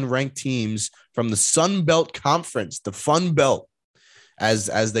to unranked teams from the Sun Belt Conference, the Fun Belt,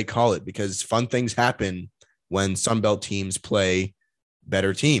 as they call it, because fun things happen when Sun Belt teams play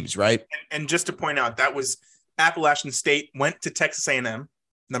better teams, right? And just to point out, that was Appalachian State went to Texas A&M,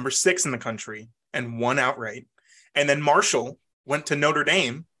 number 6 in the country, and won outright. And then Marshall went to Notre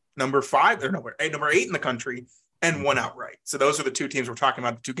Dame, number 8 in the country, and won outright. So those are the 2 teams we're talking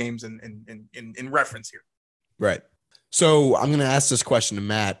about, the 2 games in reference here. Right. So I'm going to ask this question to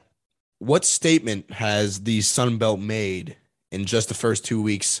Matt. What statement has the Sun Belt made in just the first 2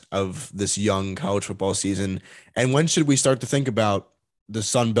 weeks of this young college football season? And when should we start to think about the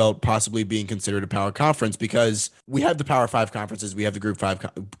Sun Belt possibly being considered a power conference? Because we have the Power 5 conferences, we have the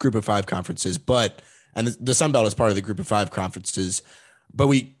Group of 5 conferences, and the Sun Belt is part of the Group of 5 conferences, but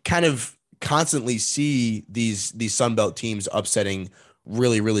we kind of constantly see these Sun Belt teams upsetting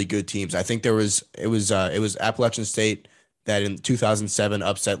really, really good teams. I think it was Appalachian State that in 2007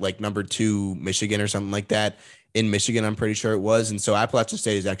 upset like number 2 Michigan or something like that. In Michigan, I'm pretty sure it was. And so Appalachian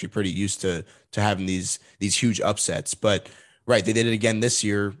State is actually pretty used to having these huge upsets. But right, they did it again this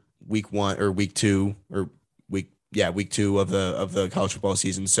year, week 2 of the college football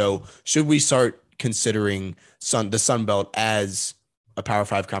season. So should we start considering the Sun Belt as a Power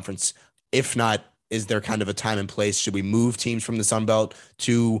 5 conference? If not, is there kind of a time and place? Should we move teams from the Sun Belt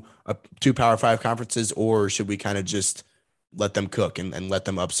to Power 5 conferences, or should we kind of just let them cook and let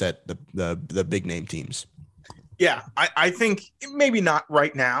them upset the big name teams? Yeah, I think maybe not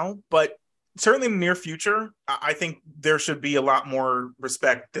right now, but certainly in the near future, I think there should be a lot more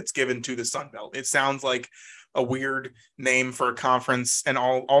respect that's given to the Sun Belt. It sounds like a weird name for a conference, and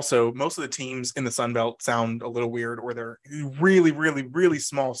also most of the teams in the Sun Belt sound a little weird, or they're really, really, really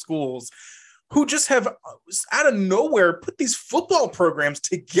small schools who just have out of nowhere put these football programs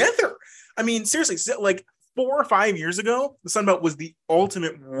together. I mean, seriously, like 4 or 5 years ago, the Sun Belt was the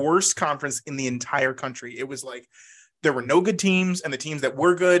ultimate worst conference in the entire country. It was like there were no good teams, and the teams that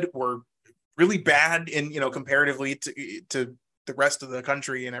were good were really bad in, comparatively to the rest of the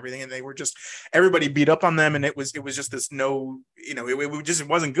country and everything. And they were just, everybody beat up on them. And it was just this it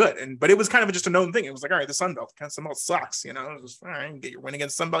wasn't good. But it was kind of just a known thing. It was like, all right, the Sun Belt sucks. It was just, all right, get your win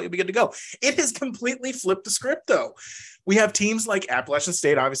against Sun Belt, you'll be good to go. It has completely flipped the script though. We have teams like Appalachian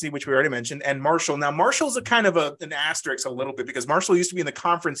State, obviously, which we already mentioned, and Marshall. Now, Marshall's a kind of an asterisk a little bit because Marshall used to be in the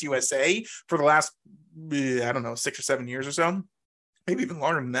Conference USA for the last, 6 or 7 years or so. Maybe even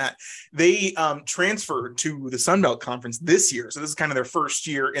longer than that. They transferred to the Sun Belt Conference this year. So this is kind of their first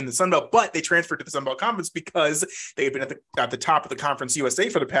year in the Sun Belt, but they transferred to the Sun Belt Conference because they had been at the top of the Conference USA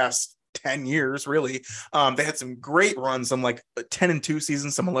for the past 10 years, really. They had some great runs, some like 10-2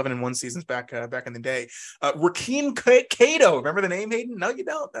 seasons, some 11-1 seasons back in the day. Rakeem Cato, remember the name, Hayden? No, you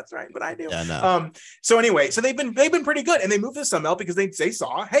don't. That's right, but I do. Yeah, no. So anyway, so they've been pretty good, and they moved to the Sun Belt because they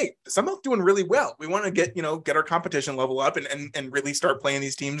saw, hey, the Sun Belt's doing really well. We want to get our competition level up and really start playing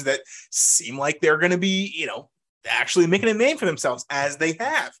these teams that seem like they're going to be, actually making a name for themselves, as they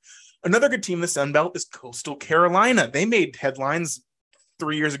have. Another good team in the Sun Belt is Coastal Carolina. They made headlines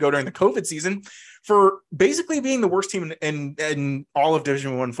 3 years ago during the COVID season for basically being the worst team in all of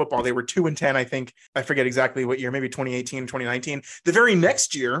Division I football. They were 2-10, I think. I forget exactly what year, maybe 2018, 2019. The very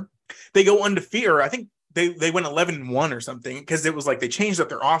next year, they go undefeated, or I think they went 11-1 or something, because it was like they changed up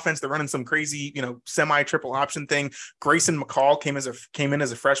their offense. They're running some crazy, semi-triple option thing. Grayson McCall came in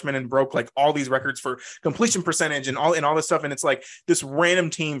as a freshman and broke like all these records for completion percentage and all this stuff. And it's like this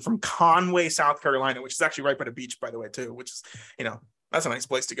random team from Conway, South Carolina, which is actually right by the beach, by the way, too, which is, that's a nice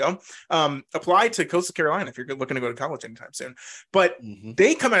place to go. Apply to Coastal Carolina if you're looking to go to college anytime soon. But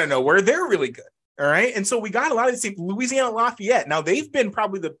they come out of nowhere. They're really good. All right. And so we got a lot of these teams. Louisiana Lafayette. Now, they've been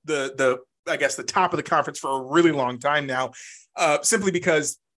probably the I guess the top of the conference for a really long time now, simply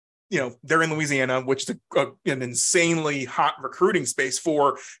because, they're in Louisiana, which is an insanely hot recruiting space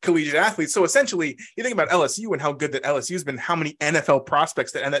for collegiate athletes. So essentially, you think about LSU and how good that LSU has been, how many NFL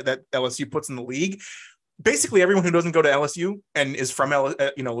prospects that LSU puts in the league. Basically, everyone who doesn't go to LSU and is from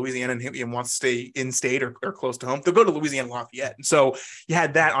Louisiana and wants to stay in state or close to home, they'll go to Louisiana Lafayette. And so you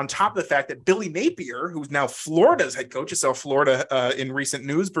had that on top of the fact that Billy Napier, who's now Florida's head coach, you saw Florida in recent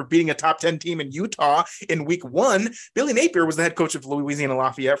news for beating a top 10 team in Utah in week 1. Billy Napier was the head coach of Louisiana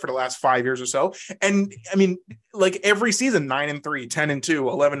Lafayette for the last 5 years or so. And I mean, like every season, 9-3, 10-2,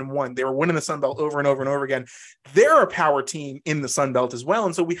 11-1, they were winning the Sun Belt over and over and over again. They're a power team in the Sun Belt as well.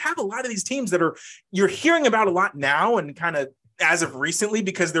 And so we have a lot of these teams that you're hearing about a lot now and kind of as of recently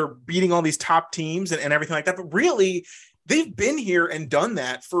because they're beating all these top teams and everything like that. But really, they've been here and done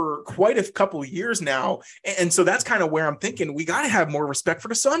that for quite a couple of years now. And so that's kind of where I'm thinking we got to have more respect for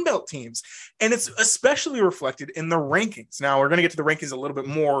the Sun Belt teams. And it's especially reflected in the rankings. Now we're going to get to the rankings a little bit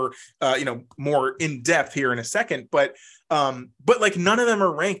more, more in depth here in a second, but like none of them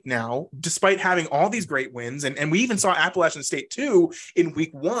are ranked now, despite having all these great wins. And we even saw Appalachian State too in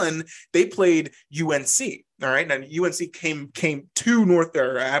week 1. They played UNC. All right. Now UNC came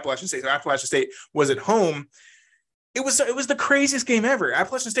to Appalachian State. So Appalachian State was at home. It was the craziest game ever.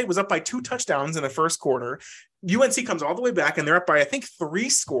 Appalachian State was up by 2 touchdowns in the first quarter. UNC comes all the way back, and they're up by, I think, 3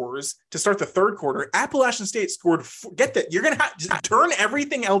 scores to start the third quarter. Appalachian State scored. Get that. You're going to have to turn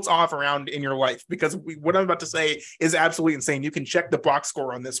everything else off around in your life because what I'm about to say is absolutely insane. You can check the box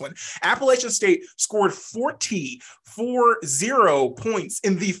score on this one. Appalachian State scored 40 points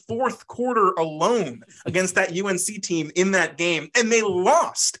in the fourth quarter alone against that UNC team in that game, and they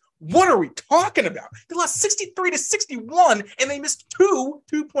lost. What are we talking about? They lost 63-61, and they missed 2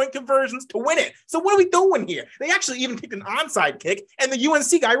 2-point conversions to win it. So what are we doing here? They actually even kicked an onside kick, and the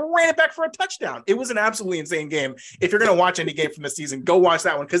UNC guy ran it back for a touchdown. It was an absolutely insane game. If you're going to watch any game from the season, go watch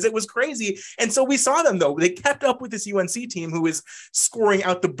that one because it was crazy. And so we saw them, though. They kept up with this UNC team who is scoring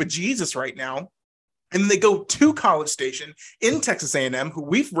out the bejesus right now. And then they go to College Station in Texas A&M, who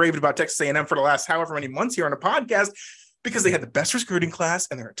we've raved about Texas A&M for the last however many months here on a podcast, because they had the best recruiting class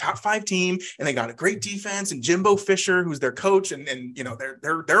and they're a top 5 team and they got a great defense and Jimbo Fisher, who's their coach, and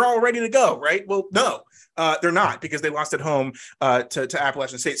they're all ready to go, right? Well, no, they're not because they lost at home to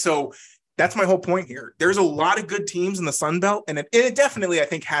Appalachian State. So that's my whole point here. There's a lot of good teams in the Sun Belt, and it definitely, I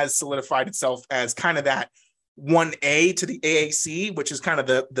think, has solidified itself as kind of that 1A to the AAC, which is kind of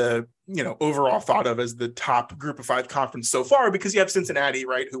the overall thought of as the top group of 5 conference so far, because you have Cincinnati,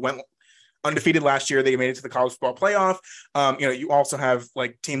 right, who went undefeated last year. They made it to the college football playoff. You also have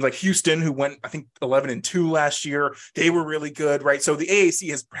like teams like Houston who went, I think, 11-2 last year. They were really good, right? So the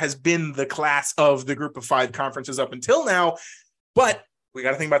AAC has been the class of the group of 5 conferences up until now. But we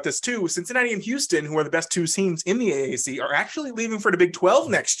got to think about this too. Cincinnati and Houston, who are the best two teams in the AAC, are actually leaving for the Big 12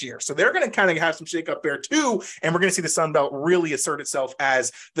 next year. So they're going to kind of have some shakeup there too. And we're going to see the Sun Belt really assert itself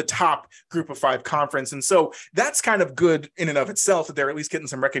as the top group of 5 conference. And so that's kind of good in and of itself that they're at least getting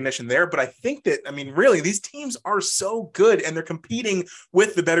some recognition there. But I think that, I mean, really, these teams are so good and they're competing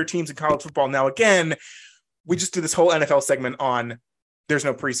with the better teams in college football. Now, again, we just did this whole NFL segment on there's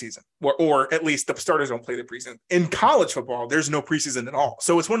no preseason, or at least the starters don't play the preseason. In college football, there's no preseason at all.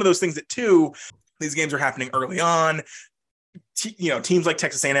 So it's one of those things that, too, these games are happening early on. Teams like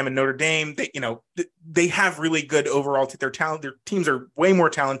Texas A&M and Notre Dame, they have really good overall. Their talent, their teams are way more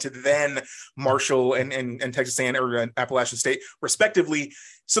talented than Marshall and Texas A&M or Appalachian State, respectively.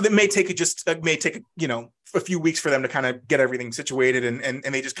 So that may take a few weeks for them to kind of get everything situated, and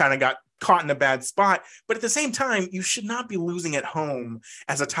they just kind of got caught in a bad spot. But at the same time, you should not be losing at home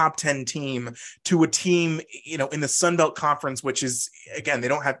as a top 10 team to a team, in the Sun Belt Conference, which is, again, they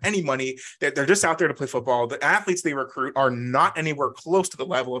don't have any money. They're just out there to play football. The athletes they recruit are not anywhere close to the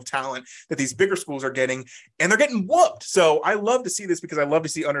level of talent that these bigger schools are getting, and they're getting whooped. So I love to see this because I love to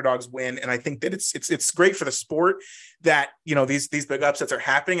see underdogs win, and I think that it's great for the sport that these big upsets are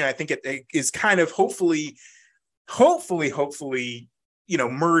happening, and I think it is kind of hopefully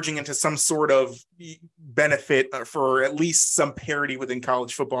merging into some sort of benefit for at least some parity within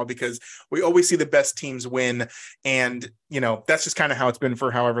college football, because we always see the best teams win. And, that's just kind of how it's been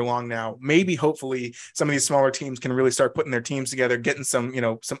for however long now. Maybe hopefully some of these smaller teams can really start putting their teams together, getting some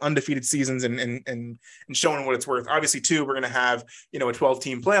undefeated seasons and showing what it's worth. Obviously too, we're going to have, a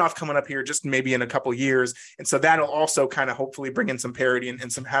 12-team playoff coming up here just maybe in a couple years. And so that'll also kind of hopefully bring in some parity and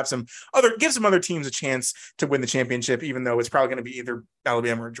give some other teams a chance to win the championship, even though it's probably going to be either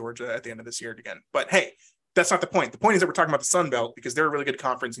Alabama or Georgia at the end of this year again. But hey, that's not the point. The point is that we're talking about the Sun Belt because they're a really good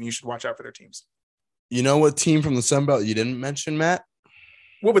conference and you should watch out for their teams. You know what team from the Sun Belt you didn't mention, Matt?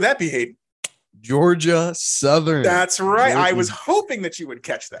 What would that be, Hayden? Georgia Southern. That's right. I was hoping that you would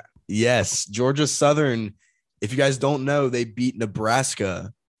catch that. Yes, Georgia Southern. If you guys don't know, they beat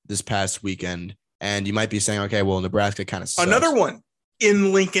Nebraska this past weekend. And you might be saying, okay, well, Nebraska kind of sucks. Another one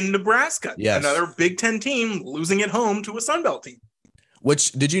in Lincoln, Nebraska. Yes. Another Big Ten team losing at home to a Sun Belt team.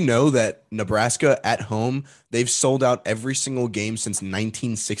 Which, did you know that Nebraska at home, they've sold out every single game since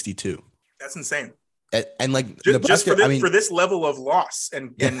 1962? That's insane. And like just for this level of loss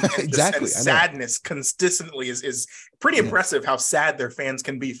and exactly, and sadness consistently is pretty impressive. How sad their fans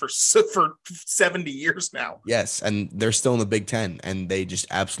can be for 70 years now. Yes, and they're still in the Big Ten, and they just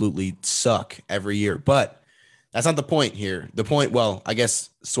absolutely suck every year. But that's not the point here. The point, well, I guess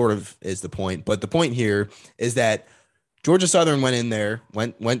sort of is the point, but the point here is that Georgia Southern went in there,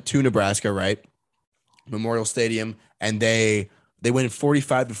 went to Nebraska, right? Memorial Stadium, and they win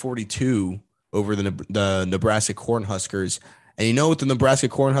 45-42 over the Nebraska Cornhuskers. And you know what the Nebraska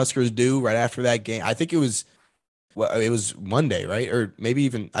Cornhuskers do right after that game? I think it was Monday, right? Or maybe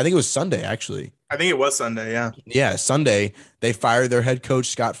even, I think it was Sunday, actually. I think it was Sunday, yeah. Yeah, Sunday. They fired their head coach,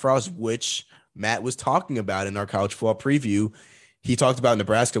 Scott Frost, which Matt was talking about in our college football preview. He talked about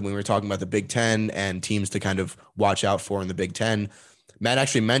Nebraska when we were talking about the Big Ten and teams to kind of watch out for in the Big Ten. Matt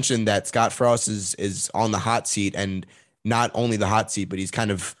actually mentioned that Scott Frost is on the hot seat, and not only the hot seat, but he's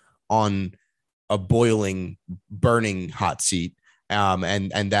kind of on a burning hot seat. And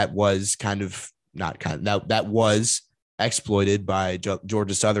that was that was exploited by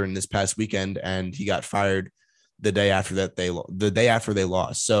Georgia Southern this past weekend, and he got fired the day after they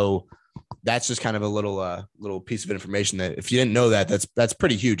lost. So that's just kind of a little piece of information that if you didn't know that's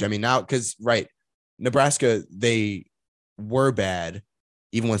pretty huge. I mean, now, because right, Nebraska, they were bad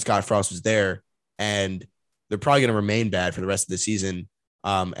even when Scott Frost was there, and they're probably going to remain bad for the rest of the season.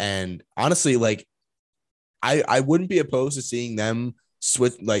 And honestly, like I wouldn't be opposed to seeing them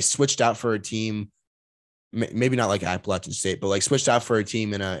switched out for a team, maybe not like Appalachian State, but like switched out for a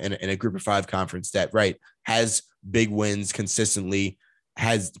team in a group of 5 conference that has big wins consistently,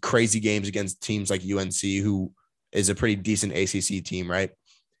 has crazy games against teams like UNC, who is a pretty decent ACC team, right?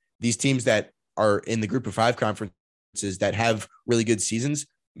 These teams that are in the group of 5 conferences that have really good seasons,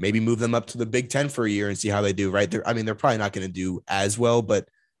 maybe move them up to the Big Ten for a year and see how they do, right? They're probably not going to do as well, but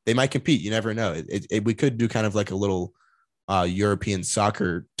they might compete. You never know. We could do kind of like a little European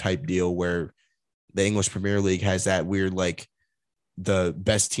soccer type deal where the English Premier League has that weird, like the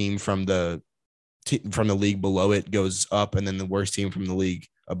best team from the league below it goes up, and then the worst team from the league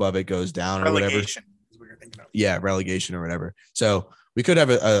above it goes down, or relegation whatever. Is what you're thinking of. Yeah, relegation or whatever. So we could have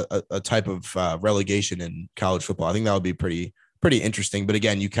a type of relegation in college football. I think that would be pretty interesting. But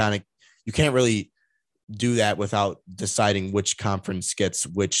again, you can't really do that without deciding which conference gets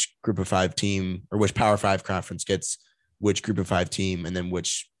which group of 5 team, or which Power 5 conference gets which group of 5 team and then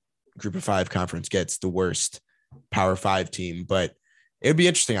which group of 5 conference gets the worst Power 5 team. But it would be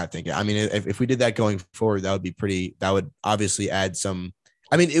interesting, I think. I mean, if we did that going forward, that would be pretty, that would obviously add some,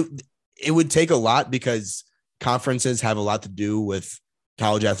 I mean, it would take a lot because conferences have a lot to do with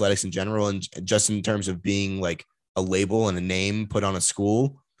college athletics in general. And just in terms of being like a label and a name put on a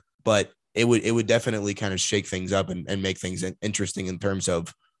school, but it would definitely kind of shake things up and make things interesting in terms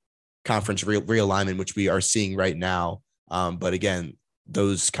of conference realignment, which we are seeing right now. But again,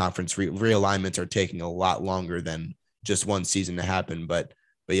 those conference realignments are taking a lot longer than just one season to happen. But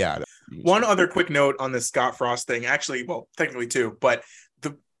yeah. One other quick note on the Scott Frost thing, actually, well, technically two, but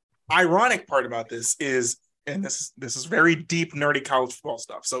the ironic part about this is, and this is very deep, nerdy college football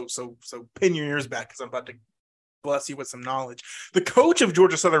stuff. So pin your ears back because I'm about to bless you with some knowledge. The coach of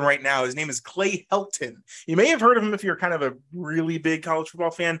Georgia Southern right now, his name is Clay Helton. You may have heard of him if you're kind of a really big college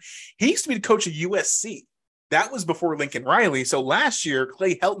football fan. He used to be the coach of USC. That was before Lincoln Riley. So last year,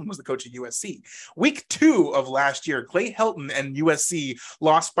 Clay Helton was the coach of USC. Week 2 of last year, Clay Helton and USC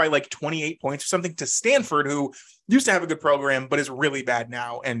lost by like 28 points or something to Stanford, who used to have a good program, but is really bad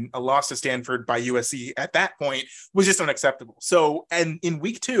now. And a loss to Stanford by USC at that point was just unacceptable. So, and in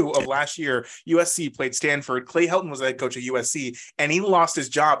week 2 of last year, USC played Stanford. Clay Helton was the head coach of USC, and he lost his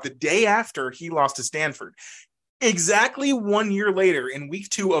job the day after he lost to Stanford. Exactly 1 year later, in week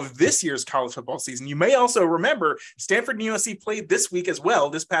 2 of this year's college football season, you may also remember Stanford and USC played this week as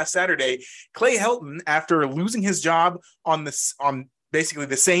well, this past Saturday. Clay Helton, after losing his job on basically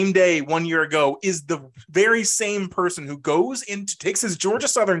the same day 1 year ago, is the very same person who takes his Georgia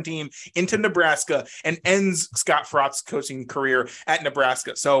Southern team into Nebraska and ends Scott Frost's coaching career at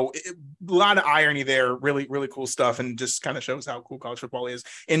Nebraska. So a lot of irony there, really, really cool stuff, and just kind of shows how cool college football is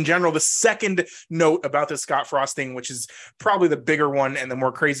in general. The second note about the Scott Frost thing, which is probably the bigger one and the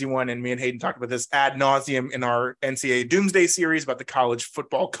more crazy one, and me and Hayden talked about this ad nauseum in our NCAA Doomsday series about the college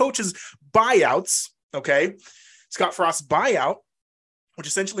football coaches buyouts. Okay. Scott Frost's buyout, which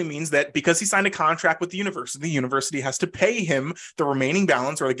essentially means that because he signed a contract with the university has to pay him the remaining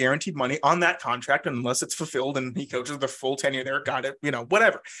balance or the guaranteed money on that contract unless it's fulfilled and he coaches the full tenure there, got it,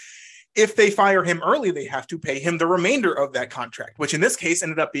 whatever. If they fire him early, they have to pay him the remainder of that contract, which in this case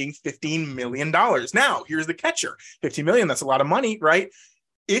ended up being $15 million. Now, here's the catcher. $15 million, that's a lot of money, right?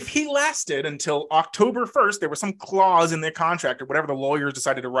 If he lasted until October 1st, there was some clause in their contract or whatever the lawyers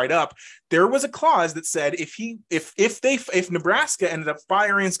decided to write up. There was a clause that said if Nebraska ended up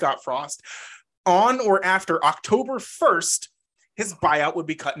firing Scott Frost on or after October 1st, his buyout would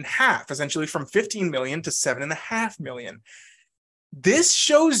be cut in half, essentially from $15 million to $7.5 million. This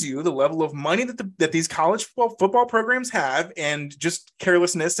shows you the level of money that these college football programs have, and just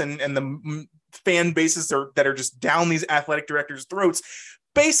carelessness and the fan bases that are just down these athletic directors' throats.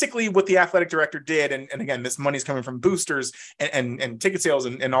 Basically what the athletic director did, and again, this money's coming from boosters and ticket sales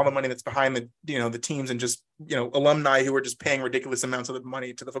and all the money that's behind the teams and just, alumni who are just paying ridiculous amounts of the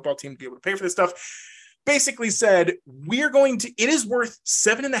money to the football team to be able to pay for this stuff, basically said, it is worth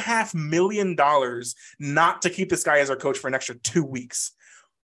 $7.5 million not to keep this guy as our coach for an extra 2 weeks.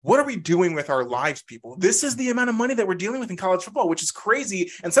 What are we doing with our lives, people? This is the amount of money that we're dealing with in college football, which is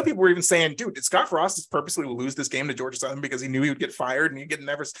crazy. And some people were even saying, dude, did Scott Frost just purposely lose this game to Georgia Southern because he knew he would get fired and he'd get an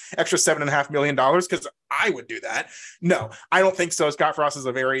extra $7.5 million? Because I would do that. No, I don't think so. Scott Frost is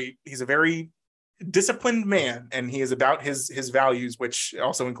he's a very disciplined man, and he is about his values, which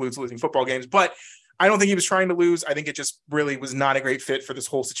also includes losing football games. But I don't think he was trying to lose. I think it just really was not a great fit for this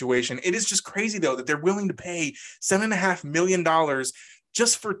whole situation. It is just crazy, though, that they're willing to pay $7.5 million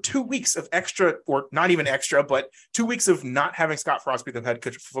just for 2 weeks of extra, or not even extra, but 2 weeks of not having Scott Frost be the head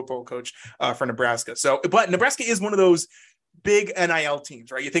coach, football coach for Nebraska. But Nebraska is one of those big NIL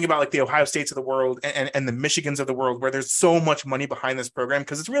teams, right? You think about like the Ohio States of the world and the Michigans of the world, where there's so much money behind this program,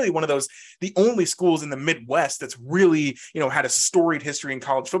 because it's really one of the only schools in the Midwest that's really, had a storied history in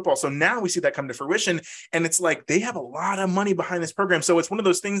college football. So now we see that come to fruition, and it's like they have a lot of money behind this program. So it's one of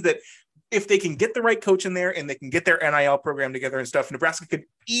those things that if they can get the right coach in there and they can get their NIL program together and stuff, Nebraska could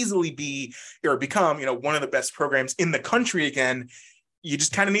easily be or become, one of the best programs in the country again. You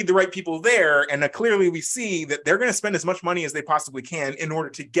just kind of need the right people there. And clearly we see that they're going to spend as much money as they possibly can in order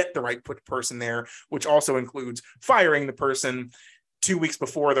to get the right person there, which also includes firing the person 2 weeks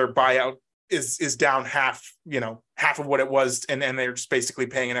before their buyout is down half of what it was. And they're just basically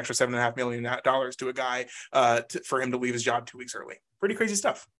paying an extra $7.5 million to a guy for him to leave his job 2 weeks early. Pretty crazy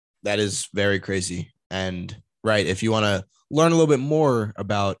stuff. That is very crazy. And right, if you want to learn a little bit more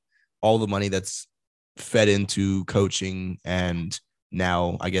about all the money that's fed into coaching and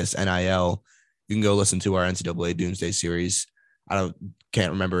now, I guess, NIL, you can go listen to our NCAA Doomsday series. Can't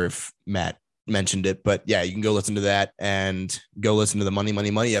remember if Matt mentioned it, but yeah, you can go listen to that and go listen to the Money,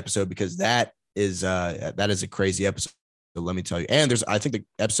 Money, Money episode, because that is a crazy episode. Let me tell you. And I think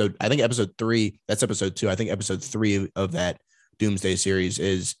episode 3, that's episode 2. I think episode 3 of that Doomsday series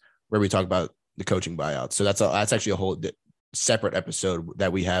is where we talk about the coaching buyout. So that's actually a whole separate episode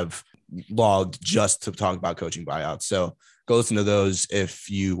that we have logged just to talk about coaching buyouts. So go listen to those if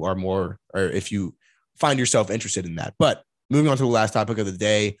you are more, or if you find yourself interested in that. But moving on to the last topic of the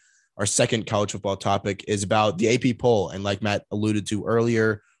day, our second college football topic is about the AP poll. And like Matt alluded to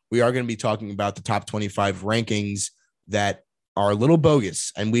earlier, we are going to be talking about the top 25 rankings that are a little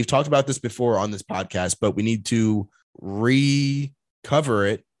bogus. And we've talked about this before on this podcast, but we need to recover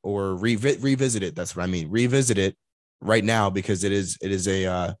it or revisit it. That's what I mean. Revisit it right now, because it is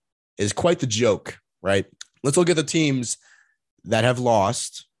quite the joke, right? Let's look at the teams that have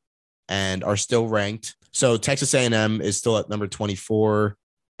lost and are still ranked. So Texas A&M is still at number 24,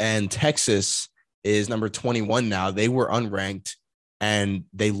 and Texas is number 21 now. They were unranked and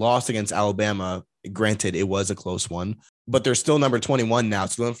they lost against Alabama. Granted, it was a close one, but they're still number 21 now.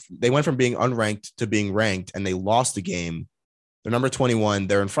 So they went from being unranked to being ranked, and they lost the game. They're number 21.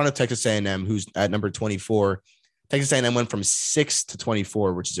 They're in front of Texas A&M, who's at number 24. Texas A&M went from 6 to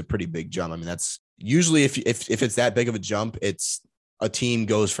 24, which is a pretty big jump. I mean, that's usually if it's that big of a jump, it's a team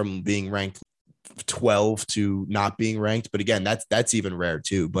goes from being ranked 12 to not being ranked. But again, that's even rare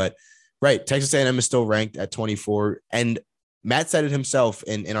too. But right, Texas A&M is still ranked at 24, and Matt said it himself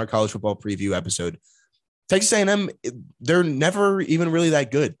in our college football preview episode. Texas A&M, they're never even really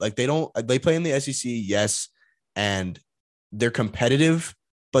that good. Like they play in the SEC, yes, and they're competitive,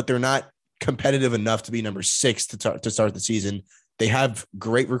 but they're not competitive enough to be number 6 to start the season. They have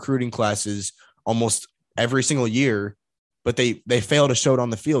great recruiting classes almost every single year, but they fail to show it on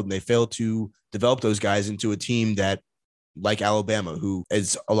the field, and they fail to develop those guys into a team that, like Alabama, who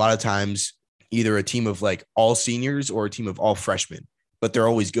is a lot of times either a team of like all seniors or a team of all freshmen, but they're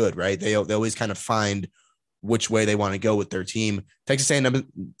always good, right? They always kind of find which way they want to go with their team. Texas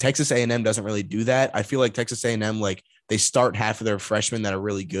A&M doesn't really do that. I feel like Texas A&M, like they start half of their freshmen that are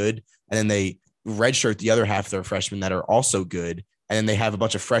really good, and then they redshirt the other half of their freshmen that are also good. And then they have a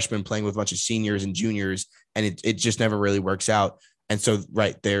bunch of freshmen playing with a bunch of seniors and juniors, and it just never really works out. And so,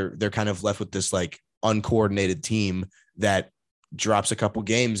 right, they're kind of left with this like uncoordinated team that drops a couple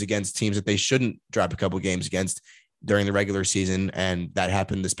games against teams that they shouldn't drop a couple games against during the regular season. And that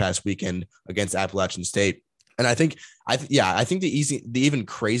happened this past weekend against Appalachian State. And I think the even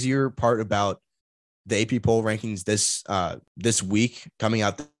crazier part about the AP poll rankings this week, coming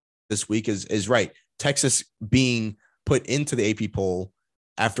out this week, is right, Texas being put into the AP poll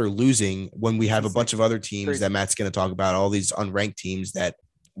after losing, when we have a bunch of other teams that Matt's going to talk about, all these unranked teams that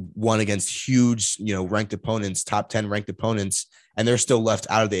won against huge, ranked opponents, top 10 ranked opponents, and they're still left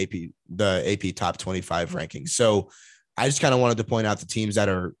out of the AP top 25 rankings. So I just kind of wanted to point out the teams that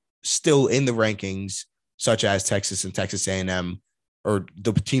are still in the rankings, such as Texas and Texas A&M, or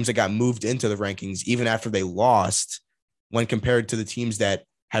the teams that got moved into the rankings even after they lost, when compared to the teams that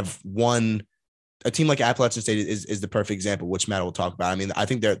have won. A team like Appalachian State is the perfect example, which Matt will talk about. I mean, I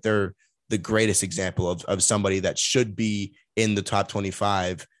think they're the greatest example of somebody that should be in the top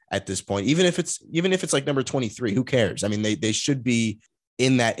 25 at this point. Even if it's like number 23, who cares? I mean, they should be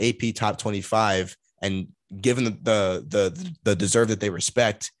in that AP top 25, and given the deserve that they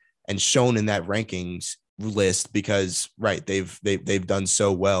respect and shown in that rankings list, because right, they've done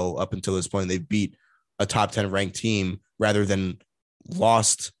so well up until this point. They've beat a top 10 ranked team rather than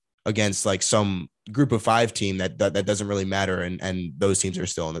lost against like some group of 5 team that doesn't really matter. And those teams are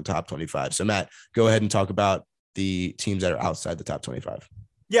still in the top 25. So Matt, go ahead and talk about the teams that are outside the top 25.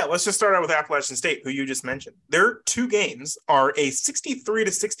 Yeah, let's just start out with Appalachian State, who you just mentioned. Their 2 games are a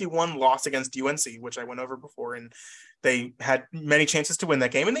 63-61 loss against UNC, which I went over before, and they had many chances to win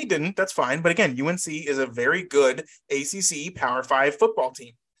that game, and they didn't. That's fine. But again, UNC is a very good ACC Power 5 football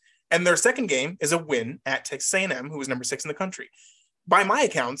team. And their second game is a win at Texas A&M, who was number 6 in the country. By my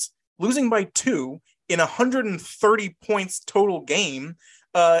accounts, losing by 2 in 130 points total game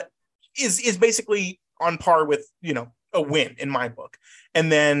is basically on par with, a win in my book.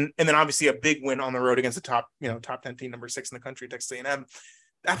 And then obviously a big win on the road against the top 10 team, number 6 in the country, Texas A&M.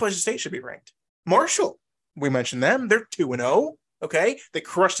 Appalachian State should be ranked. Marshall, we mentioned them. They're 2-0. Okay. They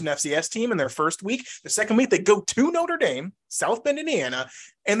crushed an FCS team in their first week. The second week, they go to Notre Dame, South Bend, Indiana,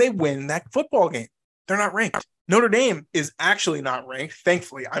 and they win that football game. They're not ranked. Notre Dame is actually not ranked.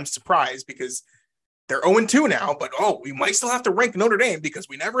 Thankfully, I'm surprised because they're 0-2 now, but we might still have to rank Notre Dame because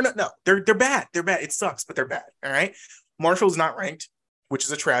we never know. No, they're bad. They're bad. It sucks, but they're bad. All right. Marshall's not ranked. which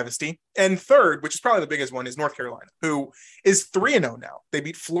is a travesty. And third, which is probably the biggest one, is North Carolina, who is 3-0 now. They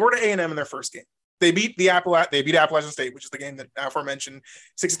beat Florida A&M in their first game. They beat Appalachian State, which is the game that aforementioned,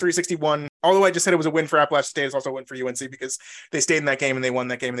 63-61. Although I just said it was a win for Appalachian State, it's also a win for UNC because they stayed in that game and they won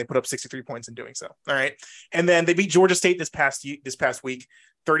that game and they put up 63 points in doing so. All right. And then they beat Georgia State this past week,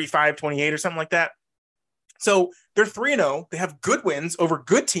 35-28 or something like that. So they're 3-0. They have good wins over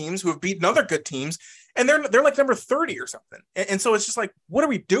good teams who have beaten other good teams. And they're like number 30 or something. And so it's just like, what are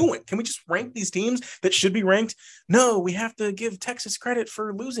we doing? Can we just rank these teams that should be ranked? No, we have to give Texas credit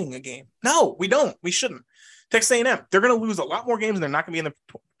for losing a game. No, we don't. We shouldn't. Texas A&M, they're going to lose a lot more games and they're not going to be in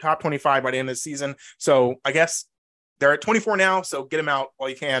the top 25 by the end of the season. So I guess they're at 24 now. So get them out while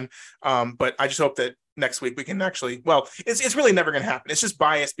you can. But I just hope that next week we can actually, well, it's really never going to happen. It's just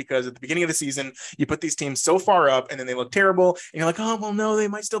biased because at the beginning of the season, you put these teams so far up and then they look terrible and you're like, oh, well, no, they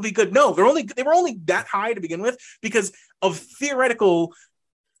might still be good. No, they were only that high to begin with because of theoretical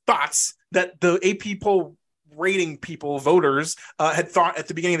thoughts that the AP poll rating voters had thought at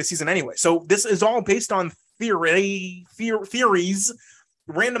the beginning of the season anyway. So this is all based on theories,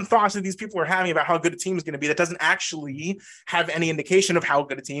 random thoughts that these people are having about how good a team is going to be that doesn't actually have any indication of how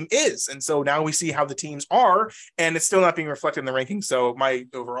good a team is. And so now we see how the teams are, and it's still not being reflected in the rankings. So my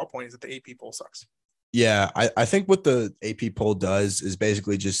overall point is that the AP poll sucks. Yeah, I think what the AP poll does is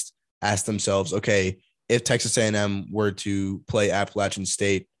basically just ask themselves, okay, if Texas A&M were to play Appalachian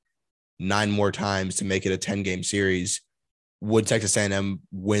State 9 more times to make it a 10-game series, would Texas A&M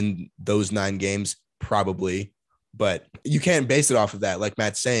win those 9 games? Probably. But you can't base it off of that. Like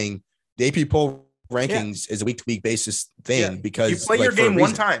Matt's saying, the AP poll rankings is a week-to-week basis thing because you play your game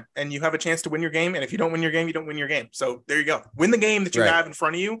one time and you have a chance to win your game. And if you don't win your game, you don't win your game. So there you go. Win the game that you have in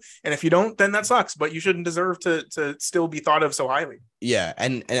front of you. And if you don't, then that sucks. But you shouldn't deserve to still be thought of so highly. Yeah.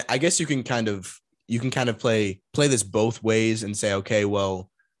 And I guess you can kind of play this both ways and say, okay, well,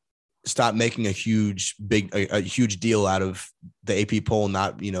 stop making a huge deal out of the AP poll,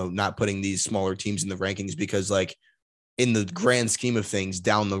 not putting these smaller teams in the rankings, because like in the grand scheme of things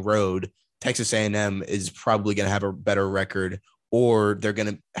down the road, Texas A&M is probably going to have a better record, or they're going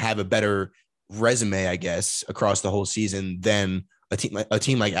to have a better resume, I guess, across the whole season than a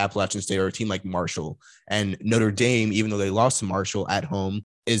team like Appalachian State or a team like Marshall. And Notre Dame, even though they lost to Marshall at home,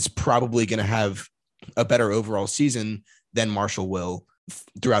 is probably going to have a better overall season than Marshall will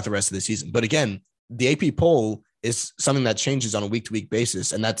throughout the rest of the season. But again, the AP poll is something that changes on a week-to-week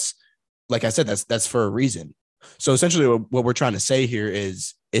basis. And that's, like I said, that's for a reason. So essentially what we're trying to say here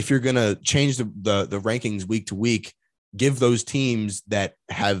is, if you're going to change the rankings week to week, give those teams that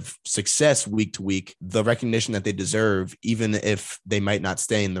have success week to week the recognition that they deserve, even if they might not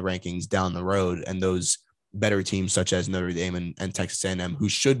stay in the rankings down the road. And those better teams such as Notre Dame and Texas A&M, who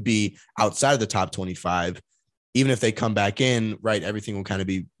should be outside of the top 25, even if they come back in, right, everything will kind of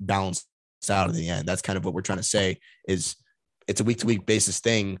be balanced out in the end. That's kind of what we're trying to say, is it's a week-to-week basis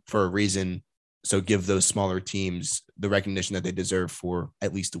thing for a reason. So give those smaller teams the recognition that they deserve for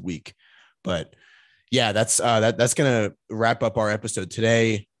at least a week. But yeah, that's going to wrap up our episode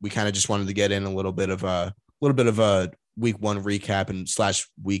today. We kind of just wanted to get in a little bit of a week 1 recap and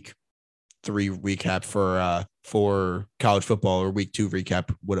 / week 3 recap for college football, or week 2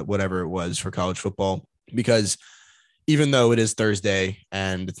 recap, whatever it was for college football. Because even though it is Thursday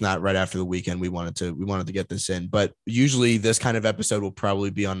and it's not right after the weekend, we wanted to get this in. But usually this kind of episode will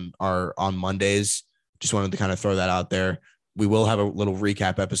probably be on Mondays. Just wanted to kind of throw that out there. We will have a little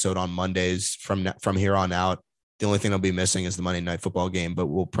recap episode on Mondays from here on out. The only thing I'll be missing is the Monday Night Football game, but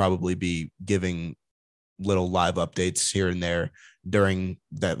we'll probably be giving little live updates here and there during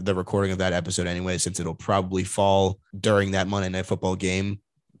the recording of that episode anyway, since it'll probably fall during that Monday Night Football game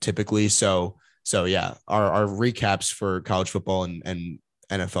typically. So yeah, our recaps for college football and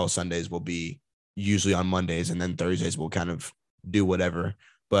NFL Sundays will be usually on Mondays, and then Thursdays we'll kind of do whatever.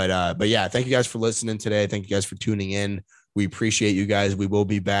 But yeah, thank you guys for listening today. Thank you guys for tuning in. We appreciate you guys. We will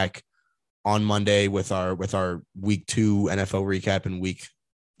be back on Monday with our week 2 NFL recap and week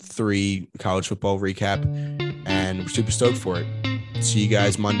 3 college football recap, and we're super stoked for it. See you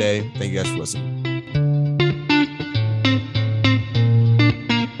guys Monday. Thank you guys for listening.